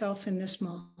about yourself in this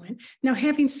moment. Now,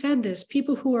 having said this,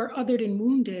 people who are othered and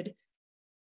wounded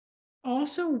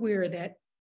also wear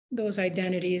those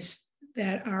identities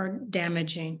that are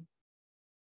damaging,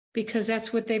 because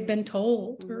that's what they've been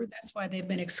told, or that's why they've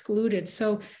been excluded.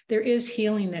 So there is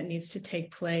healing that needs to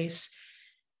take place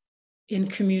in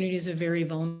communities of very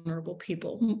vulnerable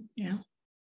people.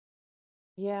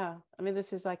 Yeah, I mean,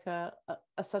 this is like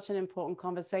such an important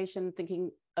conversation,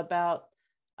 thinking about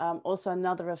also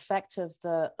another effect of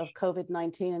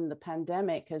COVID-19 and the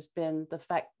pandemic has been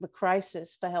the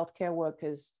crisis for healthcare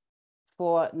workers,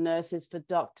 for nurses, for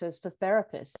doctors, for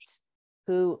therapists,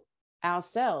 who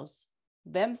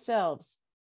themselves,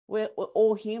 we're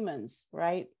all humans,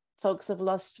 right? Folks have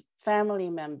lost family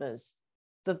members,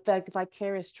 the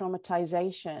vicarious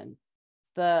traumatization,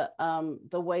 the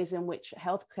ways in which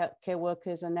healthcare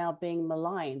workers are now being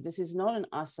maligned. This is not an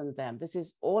us and them. This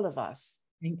is all of us.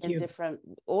 Thank you.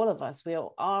 All of us. We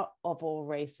are of all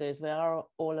races. We are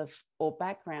all of all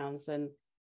backgrounds. And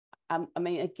I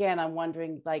mean, again, I'm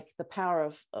wondering, like, the power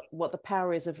of what the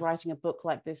power is of writing a book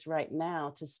like this right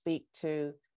now, to speak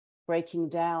to breaking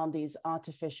down these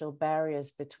artificial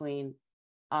barriers between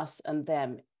us and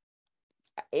them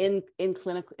in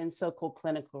so-called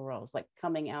clinical roles, like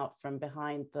coming out from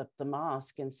behind the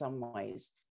mask in some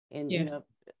ways, Yes.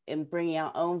 In bringing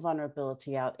our own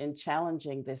vulnerability out, in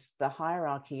challenging the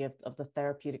hierarchy of the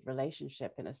therapeutic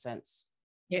relationship, in a sense.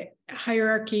 Yeah,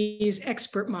 hierarchies,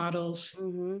 expert models.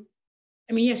 Mm-hmm.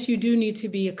 I mean, yes, you do need to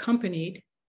be accompanied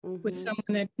with Mm-hmm. someone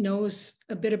that knows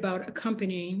a bit about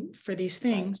accompanying for these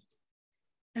things.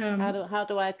 Right. How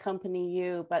do I accompany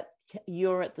you? But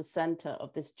you're at the center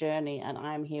of this journey, and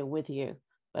I'm here with you.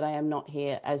 But I am not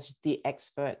here as the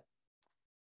expert,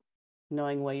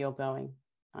 knowing where you're going.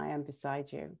 I am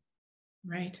beside you.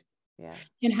 Right. Yeah.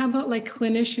 And how about like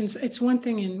clinicians? It's one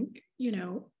thing in,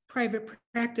 private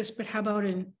practice, but how about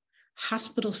in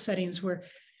hospital settings where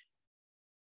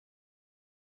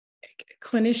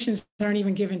clinicians aren't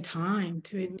even given time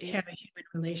to have a human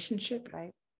relationship?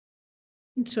 Right.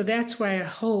 And so that's why I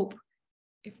hope,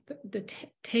 if the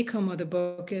take home of the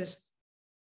book is,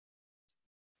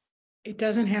 it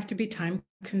doesn't have to be time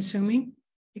consuming.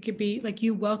 It could be like,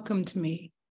 you welcomed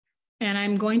me, and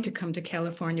I'm going to come to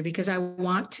California because I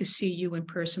want to see you in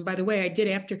person. By the way, I did,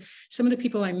 after some of the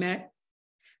people I met,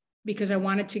 because I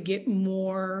wanted to get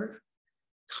more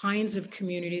kinds of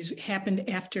communities, happened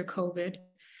after COVID,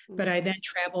 but I then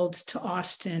traveled to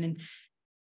Austin, and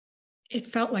it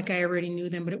felt like I already knew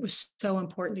them, but it was so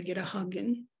important to get a hug,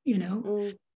 and,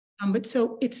 but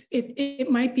so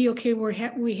it might be okay.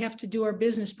 We have to do our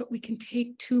business, but we can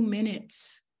take 2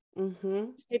 minutes.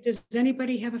 Does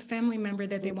anybody have a family member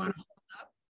that they want to hold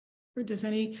up? Or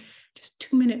just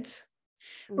 2 minutes?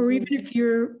 Or even if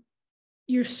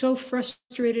you're so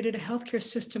frustrated at a healthcare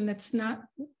system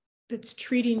that's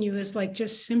treating you as like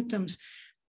just symptoms,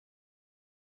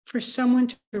 for someone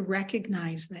to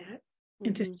recognize that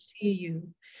and to see you.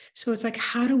 So it's like,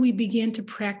 how do we begin to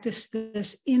practice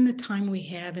this in the time we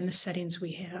have, in the settings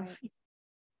we have? Right.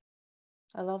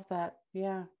 I love that.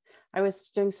 Yeah. I've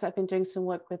been doing some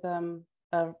work with a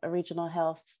regional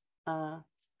health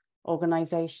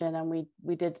organization, and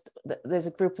there's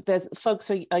folks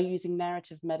who are using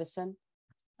narrative medicine.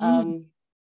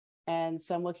 And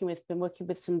so been working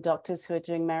with some doctors who are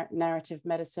doing narrative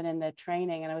medicine in their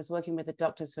training. And I was working with the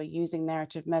doctors who are using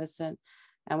narrative medicine.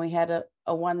 And we had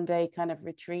a one-day kind of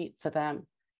retreat for them,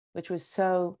 which was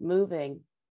so moving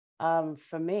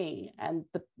for me. And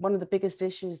one of the biggest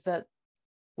issues that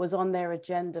was on their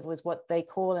agenda was what they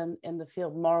call in the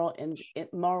field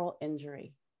moral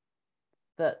injury.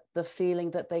 The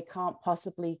feeling that they can't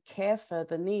possibly care for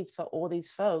the needs for all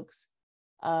these folks.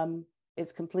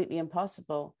 It's completely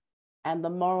impossible. And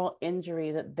the moral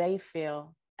injury that they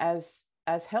feel as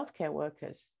as healthcare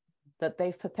workers that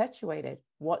they've perpetuated.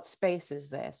 What space is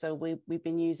there? So we've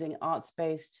been using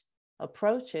arts-based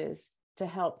approaches to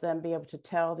help them be able to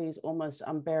tell these almost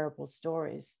unbearable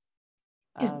stories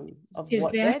of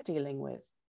what they're dealing with.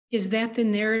 Is that the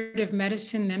narrative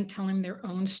medicine, them telling their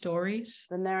own stories?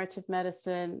 The narrative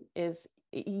medicine is,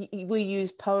 we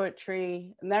use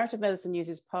poetry. Narrative medicine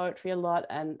uses poetry a lot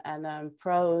and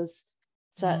prose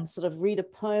to sort of read a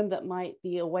poem that might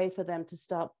be a way for them to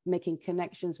start making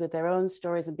connections with their own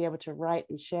stories and be able to write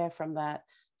and share from that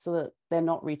so that they're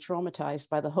not re-traumatized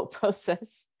by the whole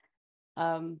process.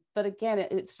 But again,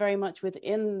 it's very much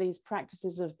within these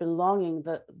practices of belonging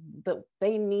that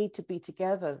they need to be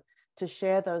together to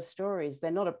share those stories.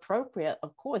 They're not appropriate,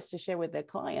 of course, to share with their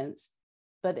clients,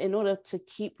 but in order to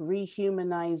keep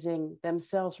rehumanizing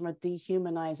themselves from a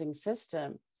dehumanizing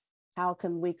system, how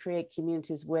can we create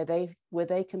communities where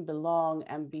they can belong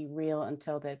and be real and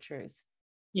tell their truth?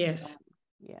 Yes.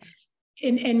 Yeah.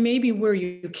 And maybe where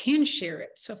you can share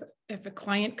it. So if a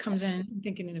client comes in, I'm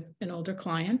thinking of an older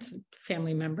client, a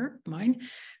family member of mine,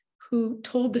 who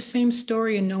told the same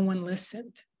story and no one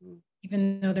listened,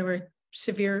 even though there were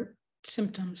severe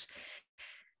symptoms,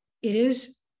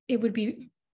 it would be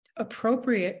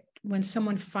appropriate when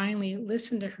someone finally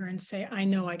listened to her and say, I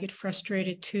know I get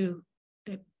frustrated too,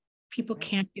 that people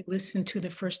can't be listened to the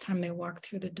first time they walk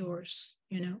through the doors,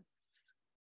 you know?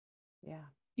 Yeah.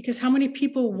 Because how many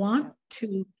people want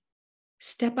to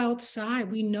step outside?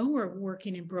 We know we're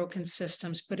working in broken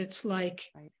systems, but it's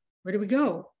like, where do we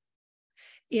go?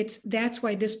 That's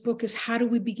why this book is, how do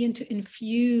we begin to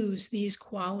infuse these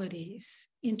qualities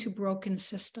into broken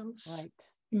systems,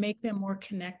 make them more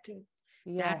connected?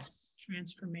 Yes. That's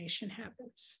transformation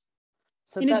happens.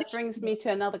 So that brings me to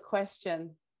another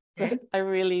question that I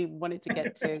really wanted to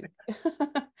get to.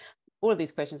 All of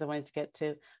these questions I wanted to get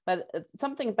to, but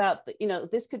something about,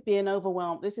 this could be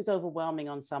this is overwhelming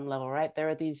on some level, right? There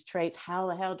are these traits. How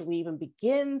the hell do we even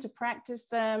begin to practice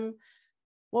them?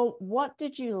 Well, what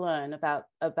did you learn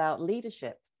about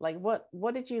leadership? Like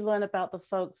what did you learn about the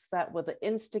folks that were the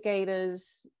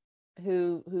instigators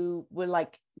who were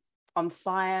like on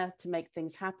fire to make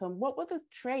things happen? What were the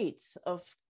traits of,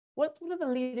 what are the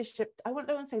leadership, I don't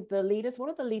want to say the leaders,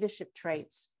 what are the leadership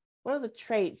traits? What are the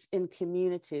traits in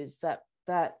communities that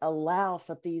allow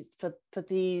for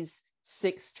these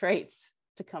 6 traits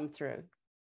to come through?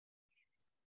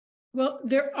 Well,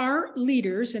 there are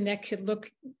leaders, and that could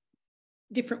look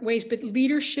different ways, but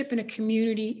leadership in a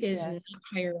community is not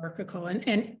hierarchical,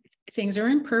 and things are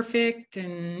imperfect,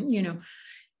 and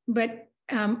but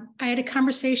I had a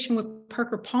conversation with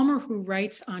Parker Palmer, who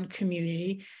writes on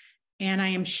community, and I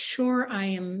am sure I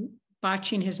am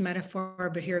botching his metaphor,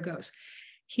 but here it goes.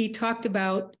 He talked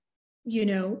about,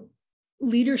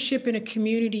 leadership in a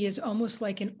community is almost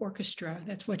like an orchestra.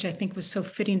 That's what I think was so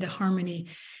fitting to harmony.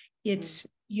 It's,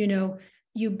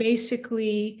 you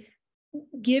basically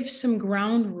give some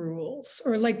ground rules,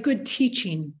 or like good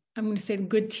teaching. I'm going to say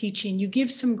good teaching. You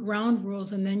give some ground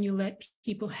rules and then you let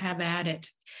people have at it.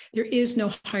 There is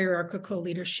no hierarchical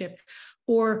leadership.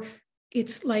 Or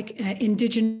it's like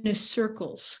indigenous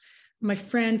circles. My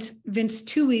friend Vince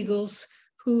Two Eagles,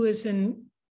 who is in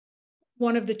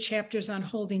one of the chapters on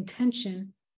holding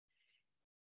tension,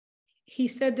 he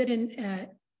said that in,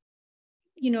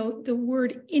 the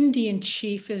word Indian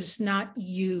chief is not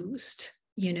used.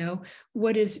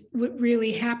 What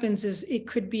really happens is it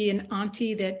could be an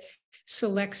auntie that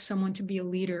selects someone to be a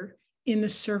leader in the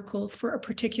circle for a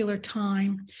particular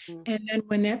time. And then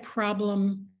when that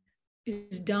problem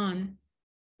is done,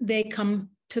 they come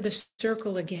to the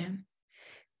circle again.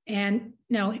 And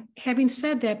now, having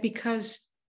said that, because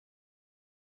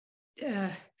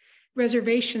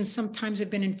reservations sometimes have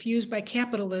been infused by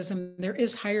capitalism, there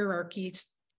is hierarchies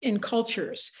in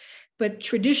cultures, but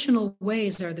traditional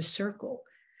ways are the circle.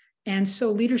 And so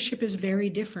leadership is very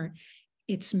different.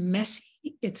 It's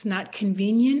messy, it's not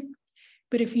convenient,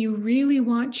 but if you really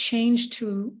want change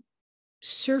to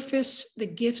surface the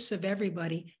gifts of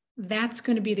everybody, that's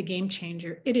going to be the game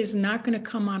changer. It is not going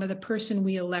to come out of the person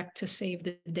we elect to save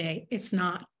the day. It's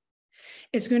not.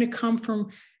 It's going to come from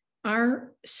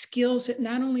our skills at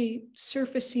not only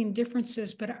surfacing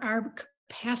differences, but our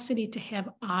capacity to have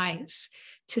eyes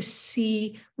to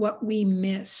see what we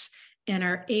miss, and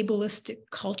our ableistic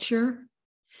culture.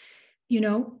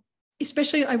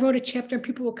 Especially I wrote a chapter on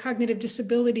people with cognitive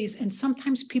disabilities, and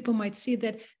sometimes people might see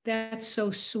that that's so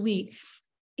sweet.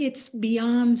 It's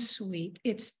beyond sweet.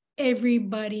 It's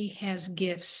everybody has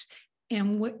gifts.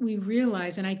 And what we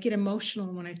realize, and I get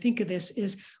emotional when I think of this,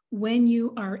 is when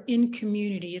you are in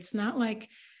community, it's not like,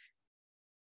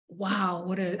 wow,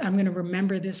 I'm going to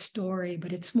remember this story,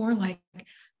 but it's more like,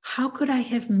 how could I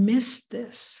have missed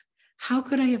this? How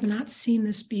could I have not seen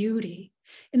this beauty?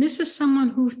 And this is someone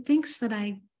who thinks that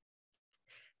I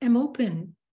am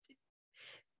open,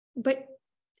 but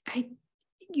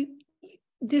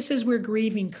this is where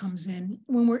grieving comes in.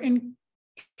 When we're in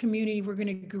community, we're going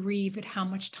to grieve at how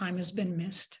much time has been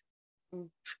missed,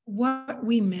 what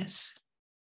we miss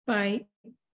by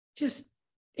just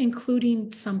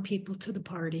including some people to the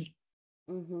party.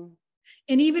 Mm-hmm.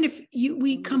 And even if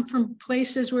we come from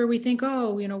places where we think,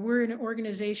 oh, we're an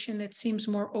organization that seems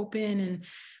more open, and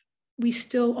we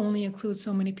still only include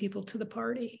so many people to the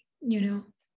party,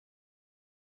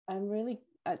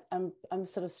 I'm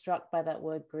sort of struck by that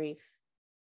word grief.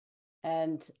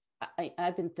 And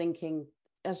I've been thinking,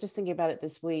 I was just thinking about it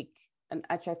this week. And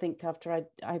actually, I think after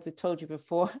I've told you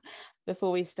before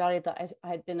we started that I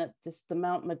had been at the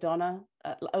Mount Madonna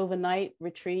overnight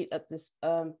retreat at this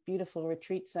beautiful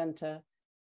retreat center.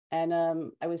 And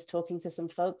I was talking to some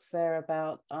folks there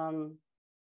about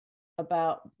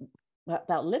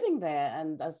living there.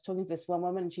 And I was talking to this one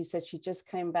woman, and she said she just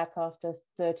came back after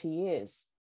 30 years.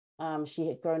 She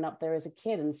had grown up there as a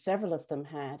kid, and several of them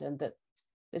had, and that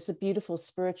it's a beautiful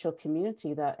spiritual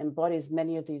community that embodies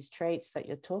many of these traits that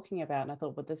you're talking about. And I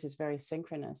thought, well, this is very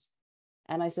synchronous.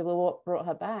 And I said, well, what brought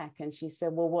her back? And she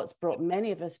said, well, what's brought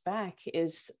many of us back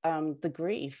is the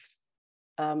grief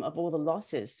of all the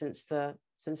losses since the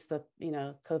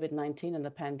COVID-19 and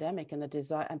the pandemic, and the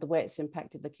desire and the way it's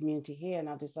impacted the community here, and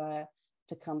our desire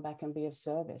to come back and be of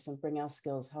service and bring our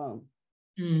skills home.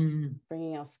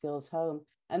 Bringing our skills home,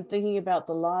 and thinking about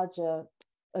the larger,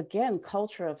 again,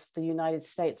 culture of the United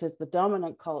States as the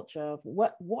dominant culture of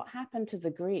what happened to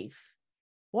the grief,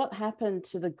 what happened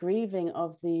to the grieving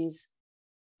of these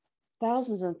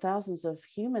thousands and thousands of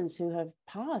humans who have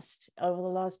passed over the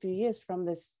last few years from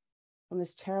this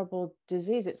terrible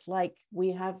disease. It's like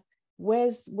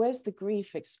where's the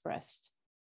grief expressed?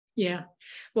 Yeah.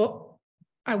 Well,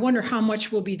 I wonder how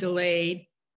much will be delayed.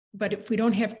 But if we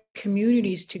don't have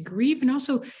communities to grieve, and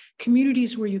also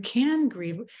communities where you can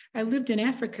grieve. I lived in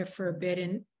Africa for a bit,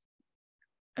 and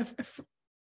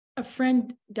a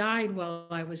friend died while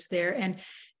I was there, and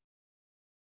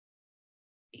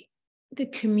the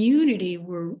community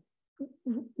were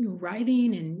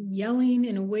writhing and yelling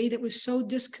in a way that was so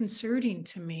disconcerting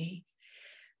to me.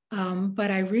 But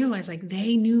I realized, like,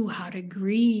 they knew how to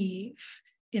grieve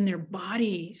in their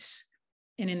bodies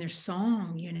and in their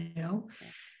song,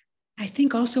 I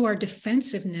think also our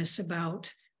defensiveness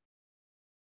about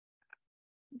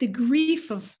the grief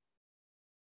of,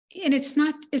 and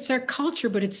it's our culture,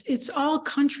 but it's all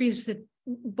countries that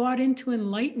bought into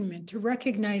enlightenment to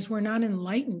recognize we're not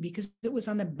enlightened because it was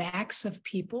on the backs of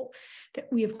people that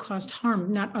we have caused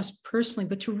harm, not us personally,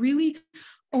 but to really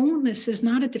own this is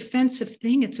not a defensive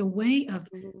thing. It's a way of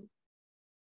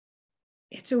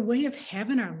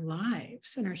having our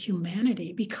lives and our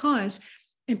humanity, because,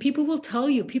 and people will tell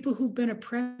you, people who've been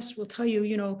oppressed will tell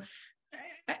you,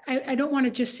 I don't want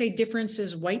to just say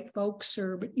differences, white folks,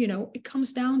 but it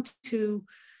comes down to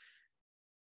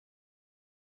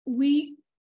we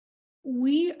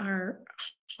are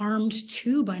harmed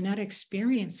too by not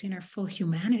experiencing our full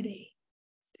humanity.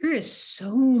 There is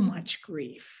so much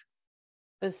grief.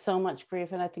 There's so much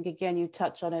grief. And I think, again, you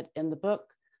touch on it in the book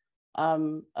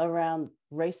around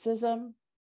racism,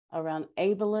 around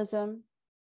ableism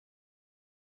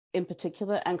in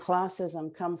particular, and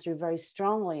classism come through very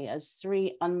strongly as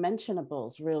three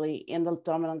unmentionables really in the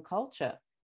dominant culture.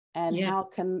 And yes.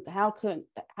 how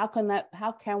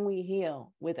can we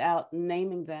heal without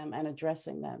naming them and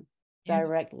addressing them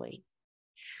directly?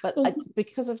 But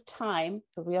because of time,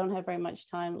 because we don't have very much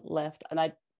time left, and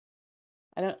I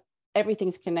don't,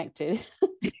 everything's connected.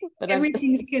 But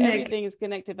everything is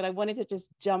connected. But I wanted to just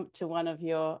jump to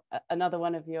another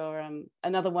one of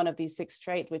these 6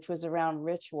 traits, which was around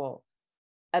ritual,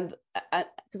 and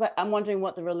because I'm wondering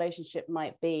what the relationship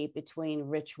might be between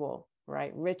ritual,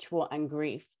 right? Ritual and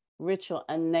grief, ritual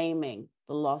and naming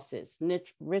the losses,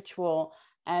 ritual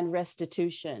and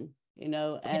restitution,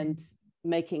 and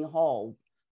making whole.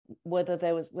 Whether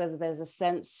there's a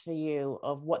sense for you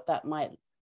of what that might,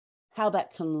 how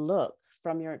that can look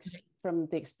from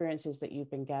the experiences that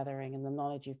you've been gathering and the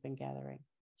knowledge you've been gathering.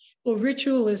 Well,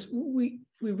 ritual is, we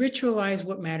ritualize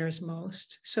what matters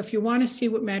most. So if you want to see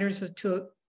what matters to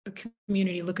a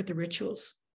community, look at the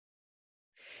rituals.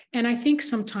 And I think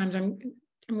sometimes I'm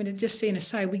going to just say an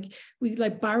aside, we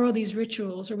like borrow these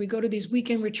rituals, or we go to these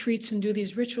weekend retreats and do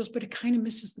these rituals, but it kind of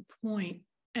misses the point.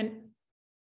 And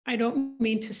I don't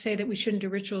mean to say that we shouldn't do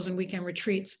rituals and weekend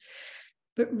retreats,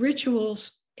 but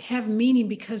rituals have meaning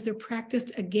because they're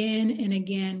practiced again and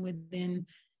again within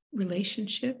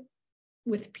relationship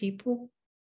with people.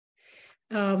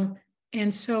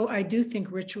 And so I do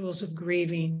think rituals of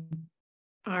grieving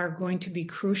are going to be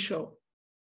crucial.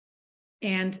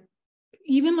 And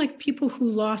even like people who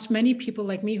lost, many people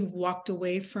like me who've walked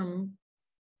away from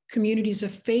communities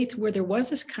of faith where there was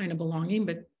this kind of belonging,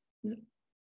 but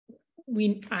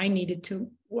I needed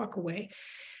to walk away.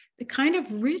 The kind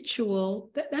of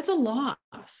ritual, that's a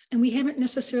loss. And we haven't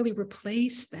necessarily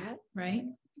replaced that, right?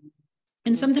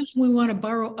 And sometimes we want to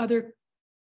borrow other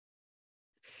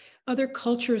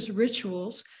cultures'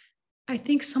 rituals. I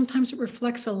think sometimes it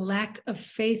reflects a lack of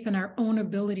faith in our own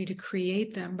ability to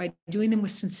create them by doing them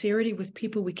with sincerity with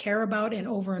people we care about and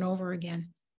over again.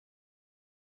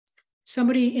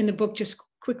 Somebody in the book just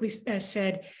quickly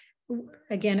said,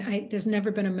 again, there's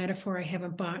never been a metaphor I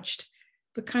haven't botched,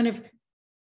 but kind of,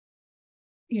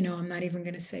 I'm not even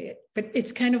going to say it, but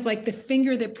it's kind of like the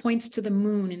finger that points to the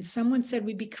moon. And someone said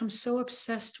we become so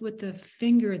obsessed with the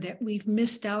finger that we've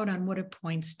missed out on what it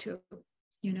points to,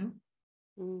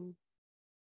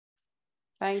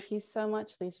 Thank you so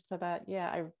much, Lisa, for that.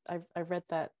 Yeah, I read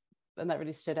that and that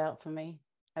really stood out for me.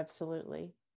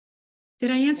 Absolutely.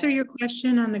 Did I answer your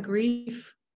question on the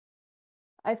grief?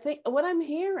 I think what I'm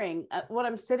hearing, what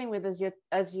I'm sitting with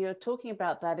as you're talking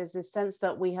about that is this sense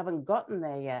that we haven't gotten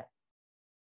there yet.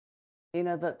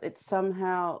 That it's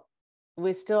somehow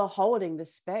we're still holding the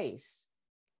space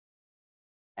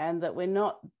and that we're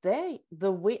not there. I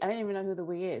don't even know who the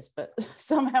we is, but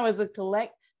somehow as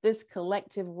this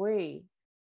collective we,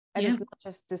 and it's not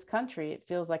just this country, it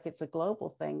feels like it's a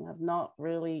global thing. I've not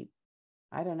really,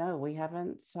 I don't know, we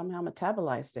haven't somehow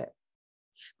metabolized it.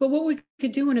 But what we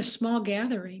could do in a small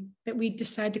gathering that we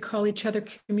decide to call each other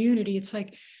community, it's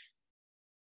like,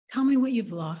 tell me what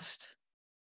you've lost.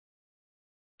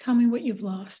 Tell me what you've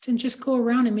lost, and just go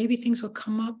around and maybe things will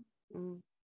come up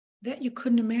that you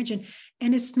couldn't imagine.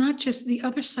 And it's not just the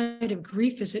other side of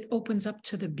grief is it opens up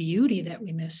to the beauty that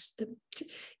we miss.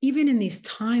 Even in these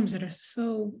times that are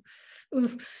so,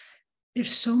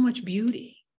 there's so much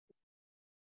beauty.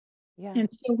 Yeah. And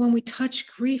so when we touch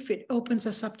grief, it opens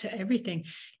us up to everything.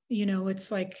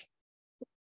 It's like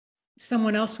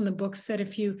someone else in the book said,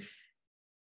 if you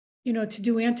to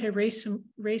do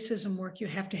anti-racism work, you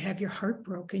have to have your heart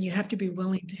broken. You have to be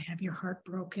willing to have your heart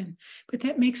broken. But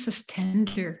that makes us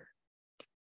tender.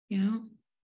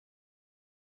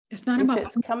 It's not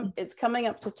about. It's coming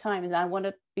up to time, and I want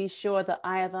to be sure that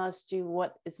I have asked you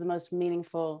what is the most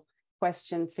meaningful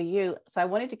question for you. So I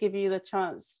wanted to give you the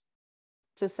chance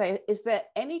to say, is there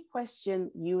any question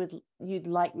you'd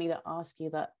like me to ask you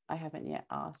that I haven't yet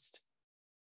asked?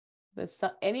 There's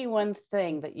any one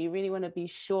thing that you really want to be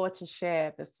sure to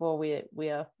share before we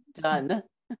are done?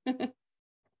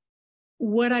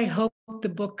 What I hope the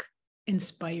book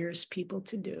inspires people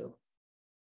to do.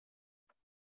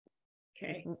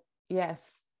 Okay.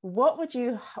 Yes. What's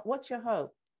your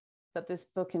hope that this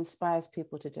book inspires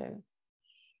people to do?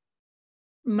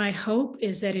 My hope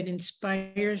is that it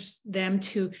inspires them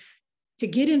to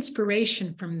get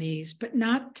inspiration from these, but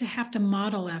not to have to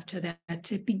model after that,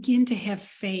 to begin to have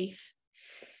faith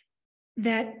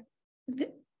that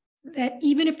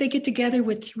even if they get together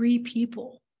with 3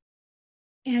 people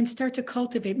and start to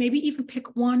cultivate, maybe even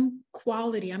pick one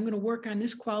quality. I'm going to work on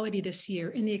this quality this year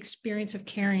in the experience of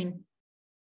caring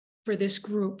for this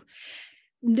group.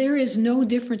 There is no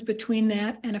difference between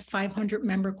that and a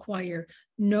 500-member choir.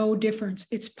 No difference.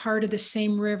 It's part of the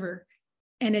same river.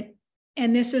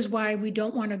 And this is why we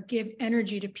don't want to give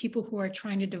energy to people who are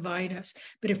trying to divide us.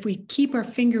 But if we keep our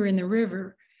finger in the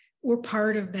river, we're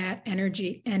part of that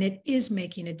energy, and it is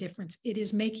making a difference. It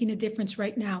is making a difference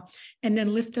right now. And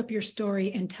then lift up your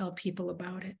story and tell people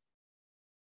about it.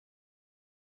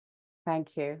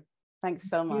 Thank you.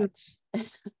 Thanks so much.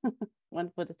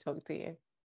 Wonderful to talk to you.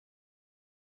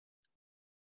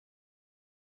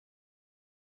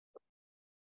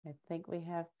 I think we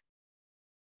have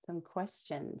some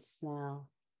questions now.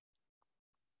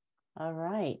 All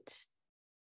right.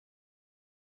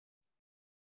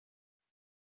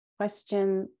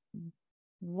 Question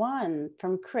 1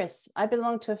 from Chris. I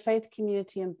belong to a faith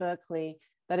community in Berkeley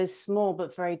that is small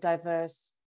but very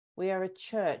diverse. We are a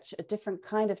church, a different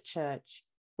kind of church.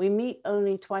 We meet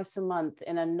only twice a month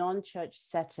in a non-church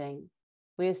setting.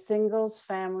 We are singles,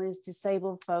 families,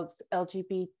 disabled folks,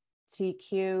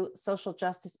 LGBTQ, social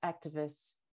justice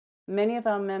activists. Many of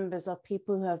our members are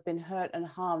people who have been hurt and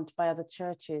harmed by other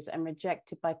churches and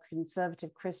rejected by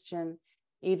conservative Christian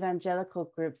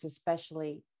evangelical groups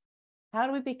especially. How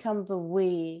do we become the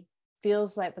we?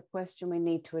 Feels like the question we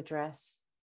need to address.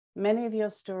 Many of your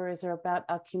stories are about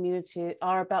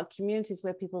communities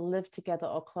where people live together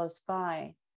or close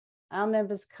by. Our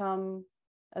members come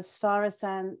as far as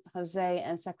San Jose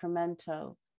and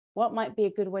Sacramento. What might be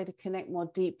a good way to connect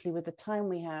more deeply with the time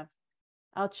we have?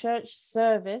 Our church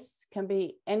service can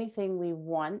be anything we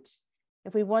want.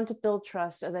 If we want to build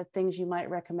trust, are there things you might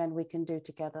recommend we can do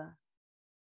together?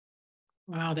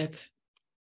 Wow, can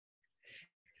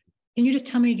you just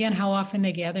tell me again how often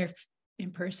they gather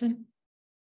in person?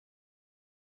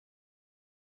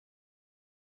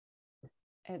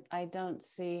 I don't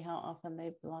see how often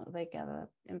they gather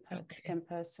in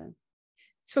person.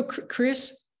 So,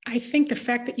 Chris, I think the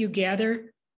fact that you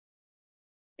gather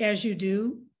as you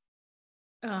do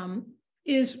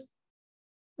is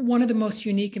one of the most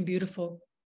unique and beautiful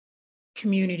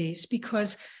communities,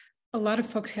 because a lot of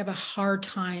folks have a hard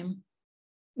time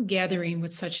gathering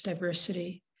with such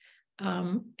diversity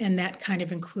and that kind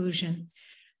of inclusion.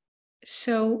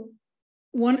 So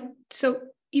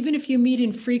even if you meet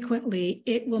infrequently,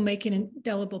 it will make an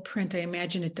indelible print. I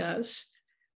imagine it does.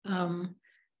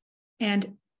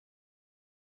 And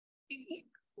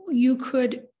you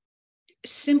could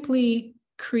simply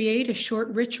create a short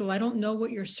ritual. I don't know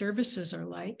what your services are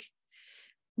like,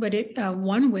 but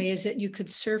one way is that you could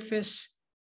surface,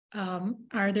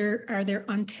 are there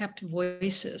untapped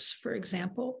voices, for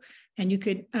example? And you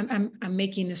could, I'm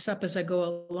making this up as I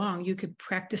go along, you could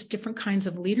practice different kinds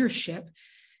of leadership,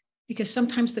 because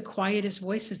sometimes the quietest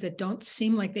voices that don't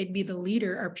seem like they'd be the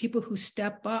leader are people who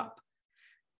step up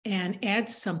and add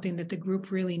something that the group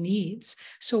really needs.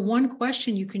 So one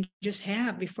question you can just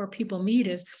have before people meet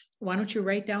is, why don't you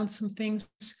write down some things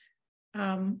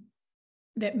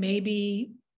that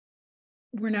maybe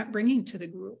we're not bringing to the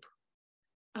group?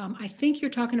 I think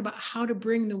you're talking about how to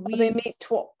bring the we. They meet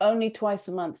only twice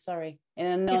a month, sorry, in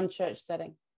a non-church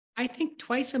setting. I think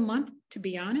twice a month, to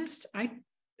be honest.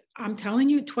 I'm telling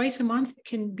you, twice a month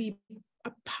can be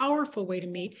a powerful way to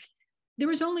meet. There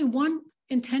is only one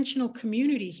intentional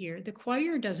community here. The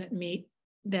choir doesn't meet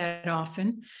that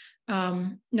often.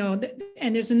 And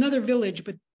there's another village,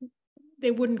 but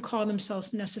they wouldn't call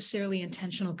themselves necessarily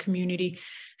intentional community.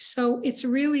 So it's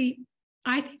really,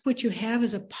 I think what you have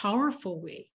is a powerful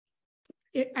we.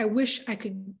 I wish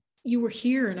you were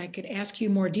here and I could ask you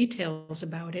more details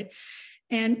about it.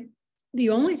 And the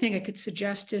only thing I could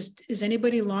suggest is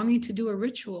anybody longing to do a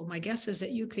ritual? My guess is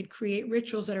that you could create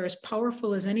rituals that are as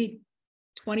powerful as any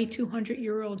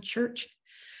 2,200-year-old church.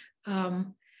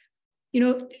 One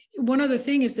other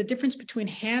thing is the difference between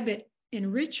habit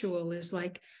and ritual is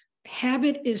like,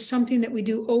 habit is something that we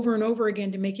do over and over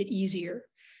again to make it easier.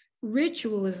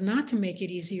 Ritual is not to make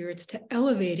it easier, it's to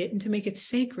elevate it and to make it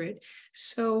sacred.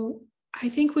 So I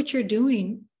think what you're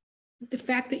doing, the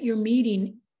fact that you're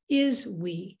meeting is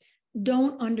we.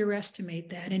 Don't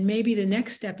underestimate that. And maybe the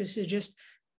next step is to just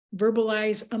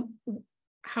verbalize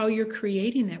how you're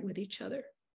creating that with each other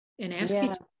and ask each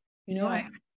other,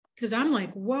 because I'm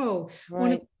like, whoa, right.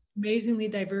 One of the amazingly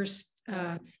diverse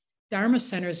Dharma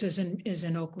centers is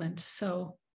in Oakland.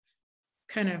 So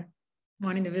kind of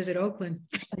wanting to visit Oakland.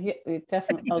 Yeah,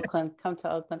 definitely Oakland, come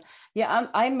to Oakland. Yeah,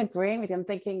 I'm agreeing with you. I'm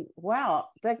thinking, wow,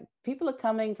 people are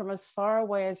coming from as far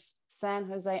away as San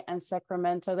Jose and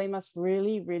Sacramento. They must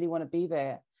really, really want to be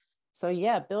there. So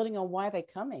yeah, building on why they're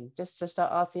coming, just to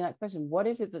start asking that question, what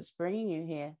is it that's bringing you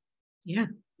here? Yeah.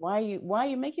 Why are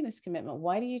you making this commitment?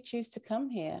 Why do you choose to come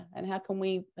here? And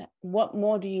what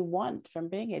more do you want from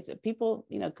being here? People,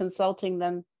 consulting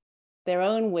them, their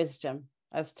own wisdom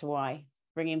as to why,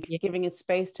 giving a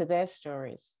space to their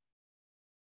stories.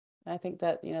 I think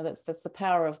that, that's the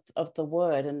power of the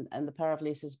word, and the power of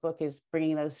Lisa's book is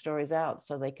bringing those stories out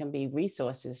so they can be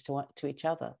resources to each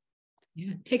other.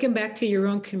 Yeah, take them back to your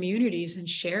own communities and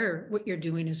share what you're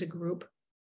doing as a group.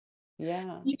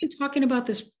 Yeah. You've been talking about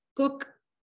this book.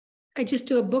 I just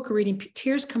do a book reading.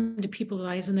 Tears come to people's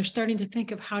eyes and they're starting to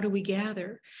think of, how do we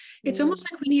gather? It's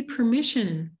almost like we need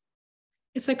permission.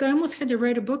 It's like I almost had to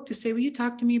write a book to say, will you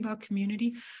talk to me about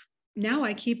community? Now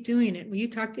I keep doing it. Will you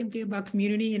talk to me about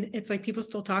community? And it's like people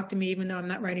still talk to me, even though I'm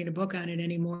not writing a book on it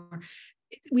anymore.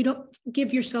 We don't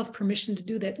give yourself permission to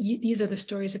do that. These are the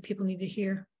stories that people need to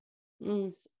hear.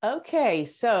 Okay,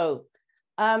 so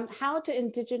how do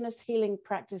Indigenous healing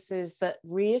practices that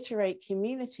reiterate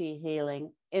community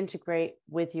healing integrate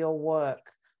with your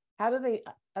work? How do they,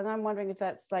 and I'm wondering if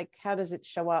that's like, how does it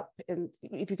show up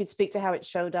if you could speak to how it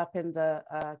showed up in the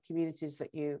communities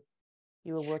that you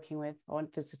were working with or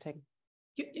visiting?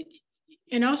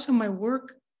 And also my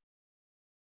work,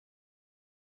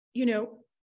 and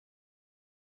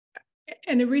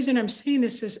the reason I'm saying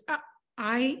this is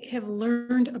I have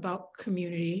learned about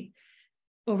community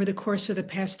over the course of the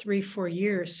past 3-4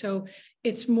 years. So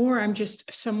it's more, I'm just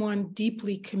someone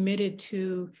deeply committed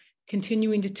to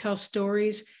continuing to tell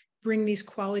stories bring these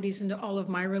qualities into all of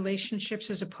my relationships,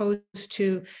 as opposed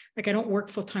to, like, I don't work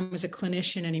full-time as a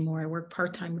clinician anymore. I work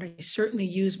part-time, but I certainly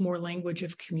use more language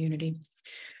of community.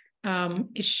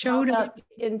 It showed up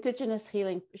indigenous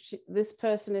healing. This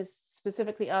person is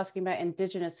specifically asking about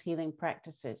indigenous healing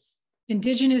practices.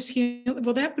 Indigenous healing.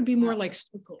 Well, that would be more like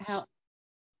circles,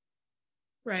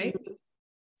 right? Mm-hmm.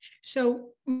 So,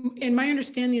 and my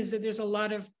understanding is that there's a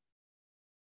lot of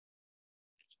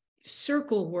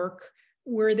circle work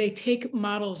where they take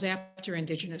models after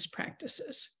indigenous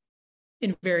practices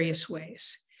in various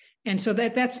ways. And so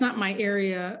that's not my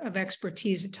area of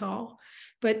expertise at all.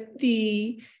 But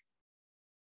there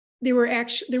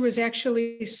was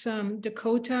actually some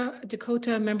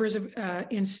Dakota members of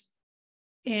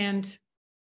and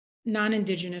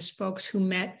non-indigenous folks who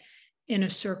met in a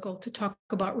circle to talk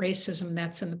about racism.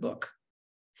 That's in the book.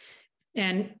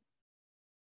 And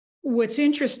what's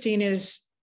interesting is,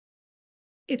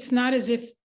 it's not as if,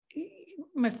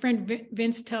 my friend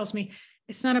Vince tells me,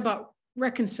 it's not about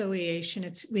reconciliation.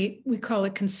 We call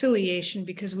it conciliation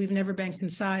because we've never been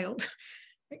conciled.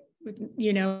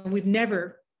 You know, we've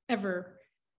never, ever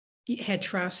had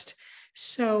trust.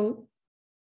 So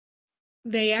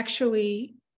they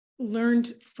actually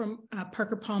learned from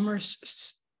Parker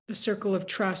Palmer's The Circle of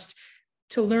Trust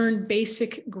to learn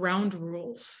basic ground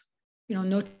rules. You know,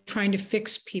 no trying to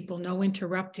fix people, no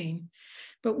interrupting.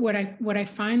 But what I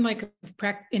find, like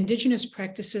indigenous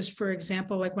practices, for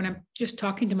example, like when I'm just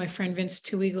talking to my friend Vince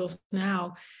Two Eagles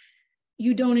now,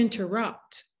 you don't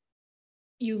interrupt.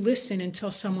 You listen until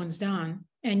someone's done,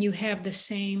 and you have the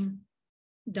same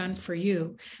done for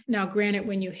you. Now, granted,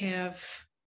 when you have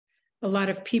a lot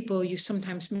of people, you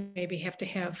sometimes maybe have to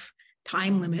have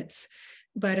time limits,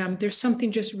 but there's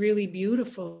something just really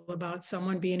beautiful about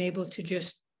someone being able to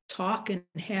just talk and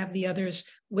have the others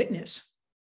witness.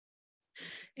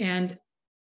 And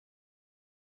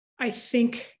I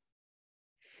think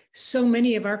so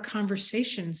many of our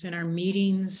conversations and our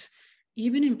meetings,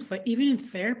 even in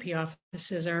therapy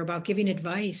offices, are about giving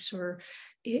advice, or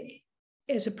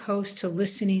as opposed to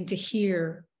listening to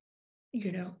hear,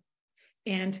 you know.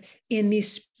 And in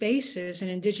these spaces, in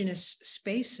indigenous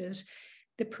spaces,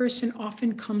 the person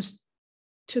often comes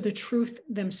to the truth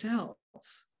themselves.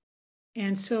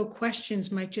 And so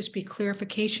questions might just be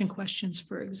clarification questions,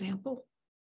 for example.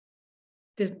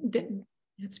 That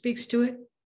speaks to it?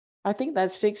 I think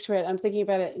that speaks to it. I'm thinking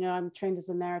about it. You know, I'm trained as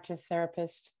a narrative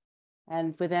therapist,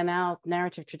 and within our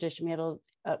narrative tradition,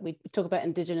 we talk about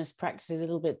indigenous practices a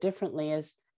little bit differently,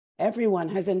 as everyone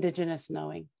has indigenous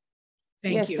knowing.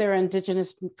 Yes, there are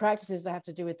indigenous practices that have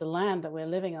to do with the land that we're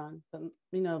living on, but,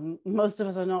 you know, most of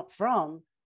us are not from.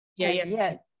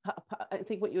 Yet, I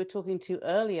think what you were talking to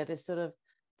earlier, this sort of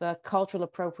the cultural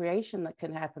appropriation that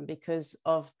can happen because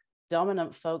of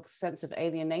dominant folks' sense of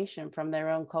alienation from their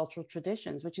own cultural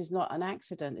traditions, which is not an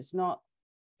accident.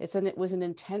 It was an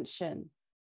intention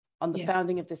on the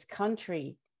founding of this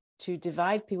country to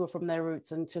divide people from their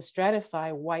roots and to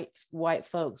stratify white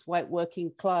folks, white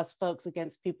working class folks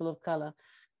against people of color.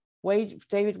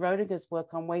 David Rodinger's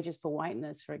work on Wages for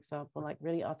Whiteness, for example, like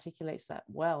really articulates that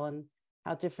well, and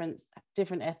how different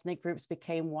ethnic groups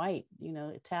became white. You know,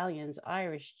 Italians,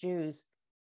 Irish, Jews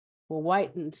were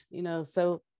whitened. You know,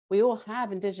 so we all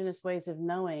have indigenous ways of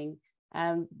knowing,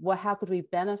 and how could we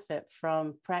benefit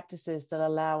from practices that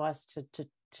allow us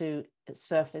to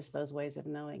surface those ways of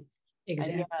knowing?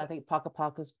 Exactly. And I think Parker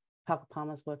Palmer's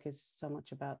work is so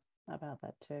much about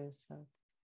that too. So,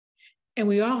 and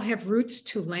we all have roots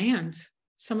to land.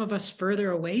 Some of us further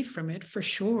away from it, for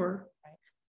sure.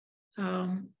 Right.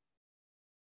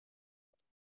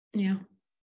 Yeah.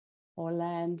 Or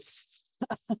lands.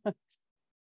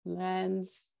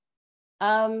 Lands.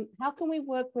 How can we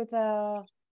work with our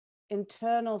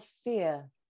internal fear,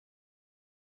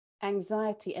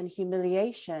 anxiety, and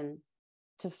humiliation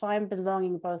to find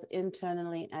belonging both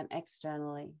internally and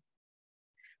externally?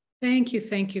 Thank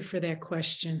you for that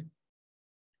question.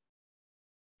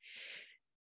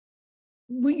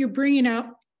 What you're bringing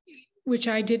up, which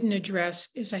I didn't address,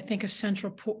 is, I think, a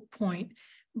central point.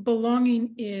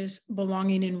 Belonging is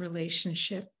belonging in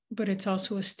relationship, but it's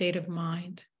also a state of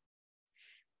mind.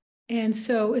 And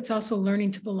so it's also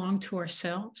learning to belong to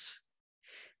ourselves.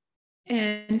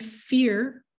 And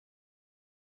fear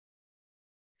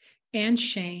and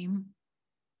shame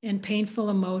and painful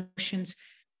emotions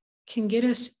can get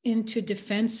us into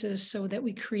defenses so that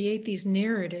we create these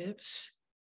narratives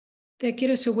that get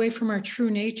us away from our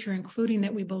true nature, including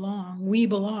that we belong,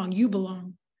 you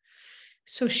belong.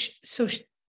 So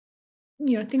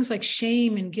you know, things like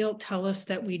shame and guilt tell us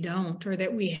that we don't, or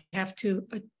that we have to,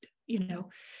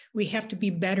 we have to be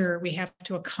better, we have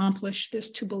to accomplish this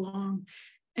to belong.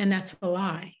 And that's a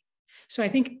lie. So I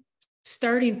think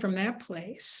starting from that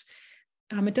place,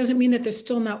 it doesn't mean that they're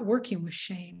still not working with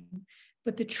shame,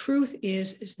 but the truth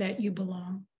is that you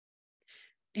belong.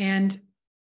 And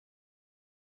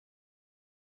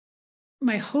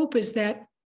my hope is that,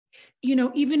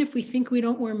 even if we think we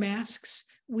don't wear masks,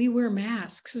 we wear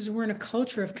masks because we're in a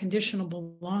culture of conditional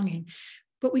belonging.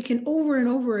 But we can over and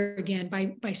over again,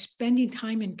 by spending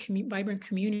time in vibrant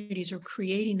communities or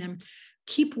creating them,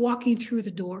 keep walking through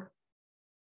the door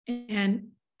and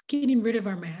getting rid of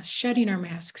our masks, shedding our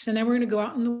masks. And then we're going to go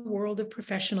out in the world of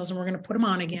professionals and we're going to put them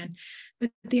on again.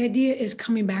 But the idea is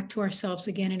coming back to ourselves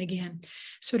again and again.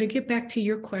 So to get back to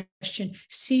your question,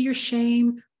 see your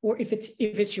shame, or if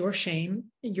it's your shame,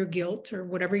 your guilt, or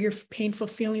whatever your painful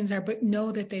feelings are, but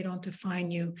know that they don't define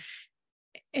you,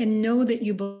 and know that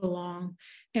you belong,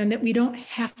 and that we don't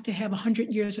have to have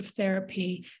 100 years of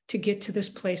therapy to get to this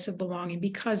place of belonging,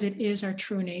 because it is our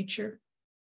true nature.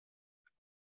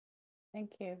 Thank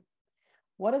you.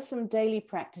 What are some daily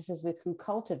practices we can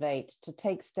cultivate to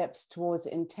take steps towards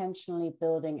intentionally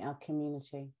building our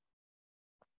community?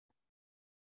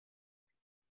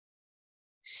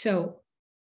 So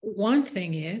one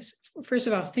thing is, first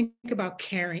of all, think about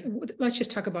caring. Let's just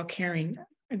talk about caring.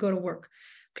 I go to work.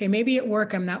 Okay, maybe at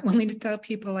work, I'm not willing to tell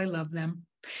people I love them,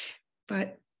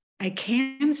 but I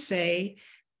can say,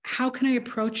 how can I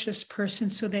approach this person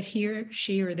so that he or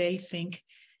she or they think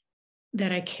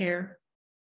that I care?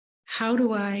 How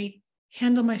do I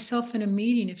handle myself in a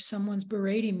meeting if someone's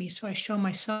berating me, so I show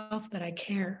myself that I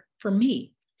care for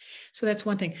me? So that's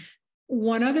one thing.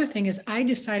 One other thing is, I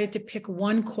decided to pick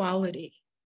one quality,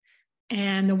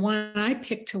 and the one I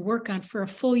picked to work on for a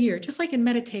full year, just like in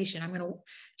meditation, I'm going to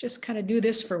just kind of do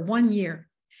this for 1 year.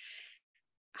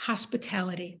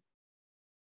 Hospitality.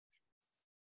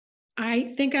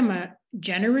 I think I'm a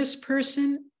generous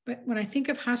person, but when I think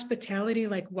of hospitality,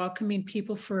 like welcoming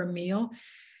people for a meal,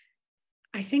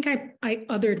 I think I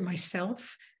othered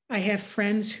myself. I have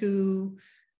friends who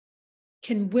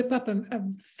can whip up a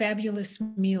fabulous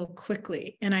meal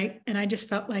quickly. And I just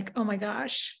felt like, oh my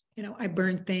gosh, I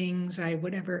burned things,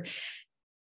 whatever.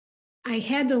 I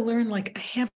had to learn, like, I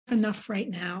have enough right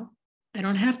now. I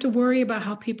don't have to worry about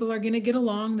how people are going to get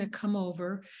along that come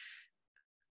over.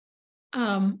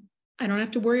 I don't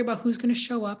have to worry about who's going to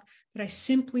show up, but I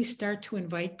simply start to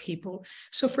invite people.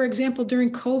 So for example,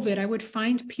 during COVID, I would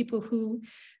find people who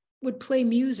would play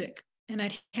music, and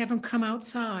I'd have them come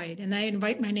outside, and I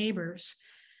invite my neighbors,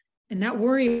 and not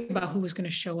worry about who was going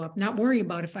to show up, not worry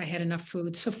about if I had enough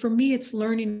food. So for me, it's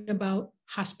learning about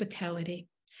hospitality,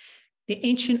 the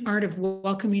ancient art of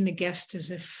welcoming the guest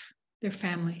as if they're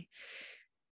family.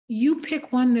 You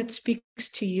pick one that speaks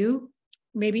to you,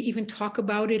 maybe even talk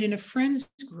about it in a friends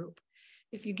group.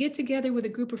 If you get together with a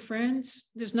group of friends,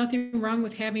 there's nothing wrong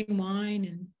with having wine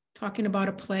and talking about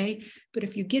a play. But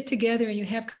if you get together and you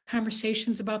have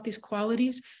conversations about these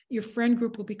qualities, your friend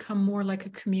group will become more like a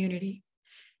community.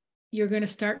 You're going to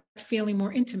start feeling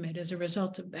more intimate as a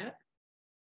result of that.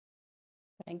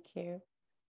 Thank you.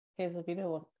 Here's a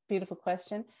beautiful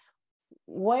question.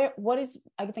 What is,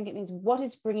 I think it means, what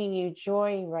is bringing you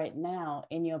joy right now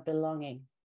in your belonging?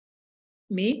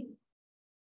 Me?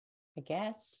 I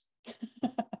guess.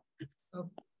 Oh.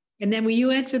 And then will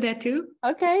you answer that too?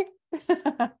 Okay.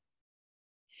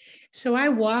 So I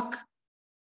walk,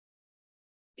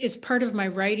 it's part of my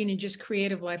writing and just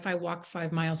creative life. I walk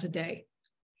 5 miles a day.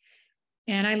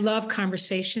 And I love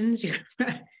conversations.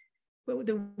 But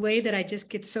the way that I just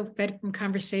get so fed from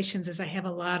conversations is I have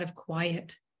a lot of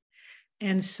quiet.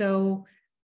 And so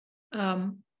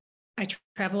I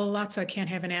travel a lot, so I can't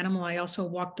have an animal. I also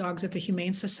walk dogs at the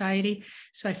Humane Society.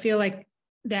 So I feel like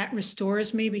that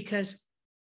restores me, because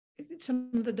some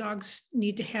of the dogs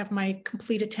need to have my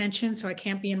complete attention, so I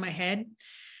can't be in my head.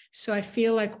 So I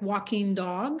feel like walking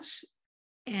dogs,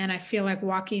 and I feel like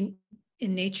walking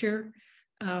in nature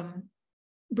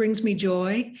brings me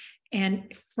joy.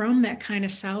 And from that kind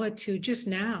of solitude, just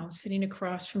now sitting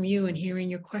across from you and hearing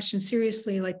your question,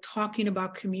 seriously, like talking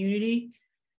about community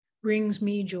brings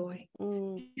me joy,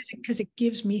 because it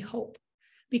gives me hope.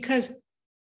 Because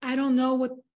I don't know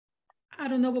what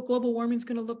global warming is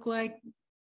going to look like,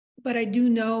 but I do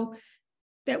know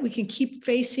that we can keep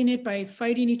facing it by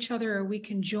fighting each other, or we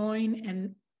can join.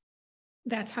 And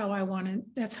that's how I want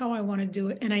to do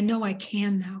it. And I know I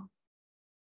can now.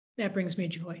 That brings me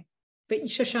joy. But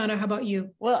Shoshana, how about you?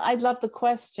 Well, I love the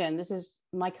question. This is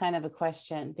my kind of a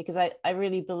question, because I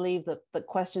really believe that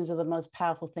questions are the most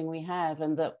powerful thing we have,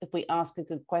 and that if we ask a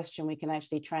good question, we can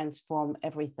actually transform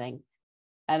everything.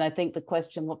 And I think the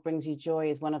question, what brings you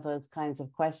joy, is one of those kinds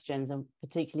of questions, and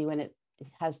particularly when it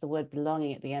has the word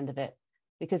belonging at the end of it,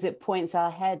 because it points our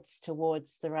heads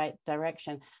towards the right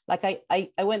direction. Like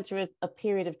I went through a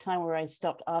period of time where I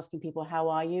stopped asking people, how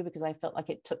are you? Because I felt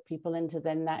like it took people into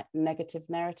their negative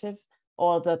narrative,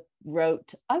 or the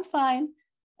wrote, I'm fine.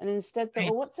 And instead thought,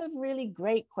 well, what's a really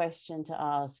great question to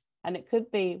ask? And it could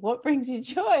be, what brings you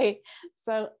joy?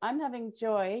 So I'm having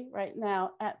joy right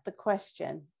now at the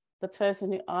question, the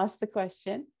person who asked the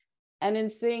question. And in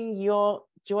seeing your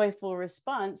joyful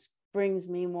response brings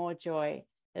me more joy.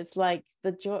 It's like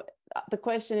the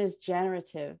question is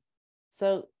generative.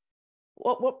 So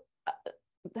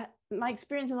my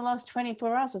experience in the last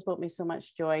 24 hours has brought me so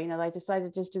much joy. I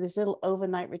decided to just do this little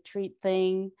overnight retreat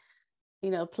thing,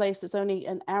 a place that's only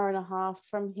an hour and a half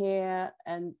from here.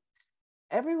 And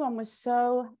everyone was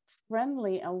so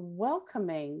friendly and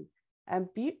welcoming, and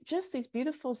just these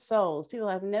beautiful souls, people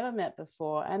I've never met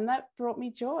before. And that brought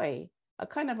me joy, a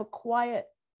kind of a quiet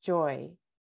joy.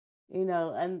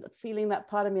 And feeling that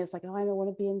part of me is like, oh, I don't want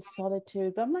to be in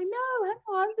solitude. But I'm like, no, hang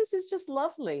on, this is just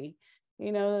lovely.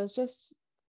 There's just,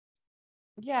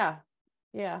 yeah.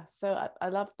 So I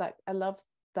love that. I love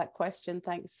that question.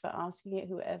 Thanks for asking it,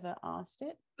 whoever asked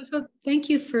it. So thank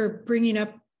you for bringing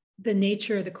up the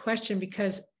nature of the question,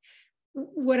 because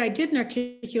what I didn't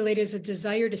articulate is a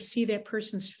desire to see that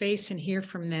person's face and hear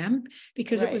from them,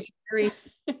 because It was a very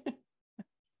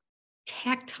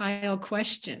tactile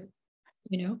question,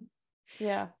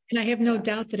 Yeah. And I have no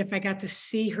doubt that if I got to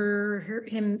see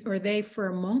him, or they for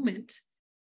a moment,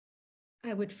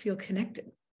 I would feel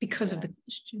connected because of the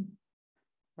question.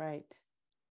 Right.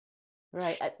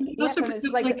 Also, it's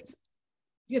like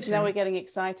now we're getting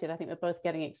excited. I think we're both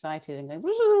getting excited and going,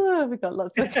 we've got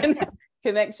lots of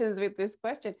connections with this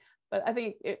question. But I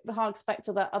think it harks back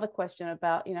to that other question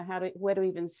about, where do we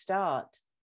even start?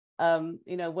 When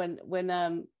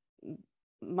the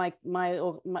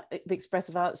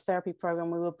expressive arts therapy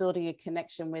program, we were building a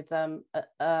connection with a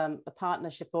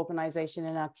partnership organization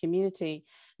in our community,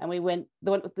 and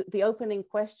the opening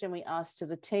question we asked to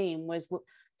the team was,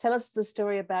 tell us the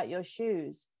story about your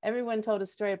shoes. Everyone told a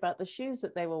story about the shoes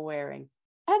that they were wearing,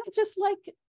 and it just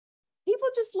people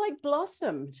just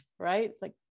blossomed, right? It's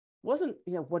like, wasn't,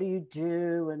 what do you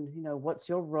do, and what's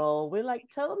your role? We're like,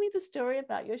 tell me the story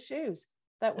about your shoes.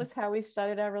 That was how we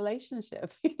started our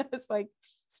relationship. It's like,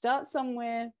 start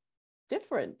somewhere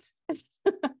different.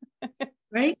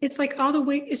 Right? It's like all the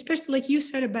way, especially like you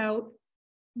said about,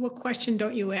 what question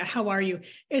don't you ask? How are you?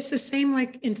 It's the same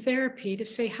like in therapy, to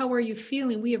say, how are you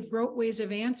feeling? We have rote ways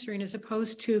of answering, as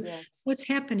opposed to what's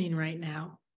happening right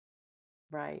now.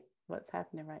 Right. What's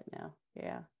happening right now.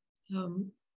 Yeah.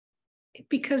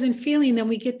 Because in feeling, then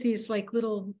we get these like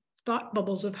little thought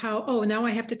bubbles of how, oh, now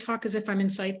I have to talk as if I'm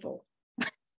insightful.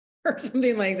 Or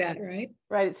something like that, right?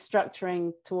 Right, it's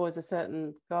structuring towards a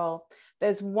certain goal.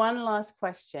 There's one last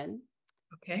question.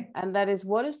 Okay. And that is,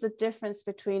 what is the difference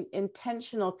between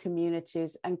intentional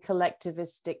communities and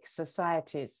collectivistic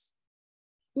societies?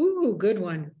 Ooh, good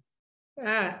one.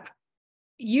 I'm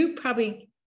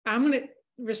going to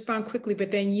respond quickly,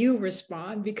 but then you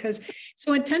respond, because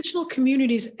so intentional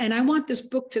communities, and I want this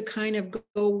book to kind of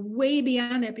go way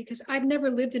beyond that, because I've never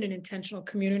lived in an intentional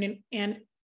community, and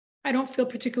I don't feel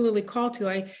particularly called to.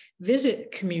 I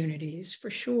visit communities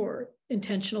for sure,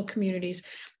 intentional communities.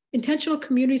 Intentional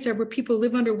communities are where people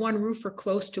live under one roof or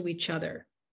close to each other.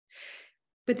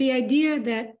 But the idea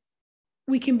that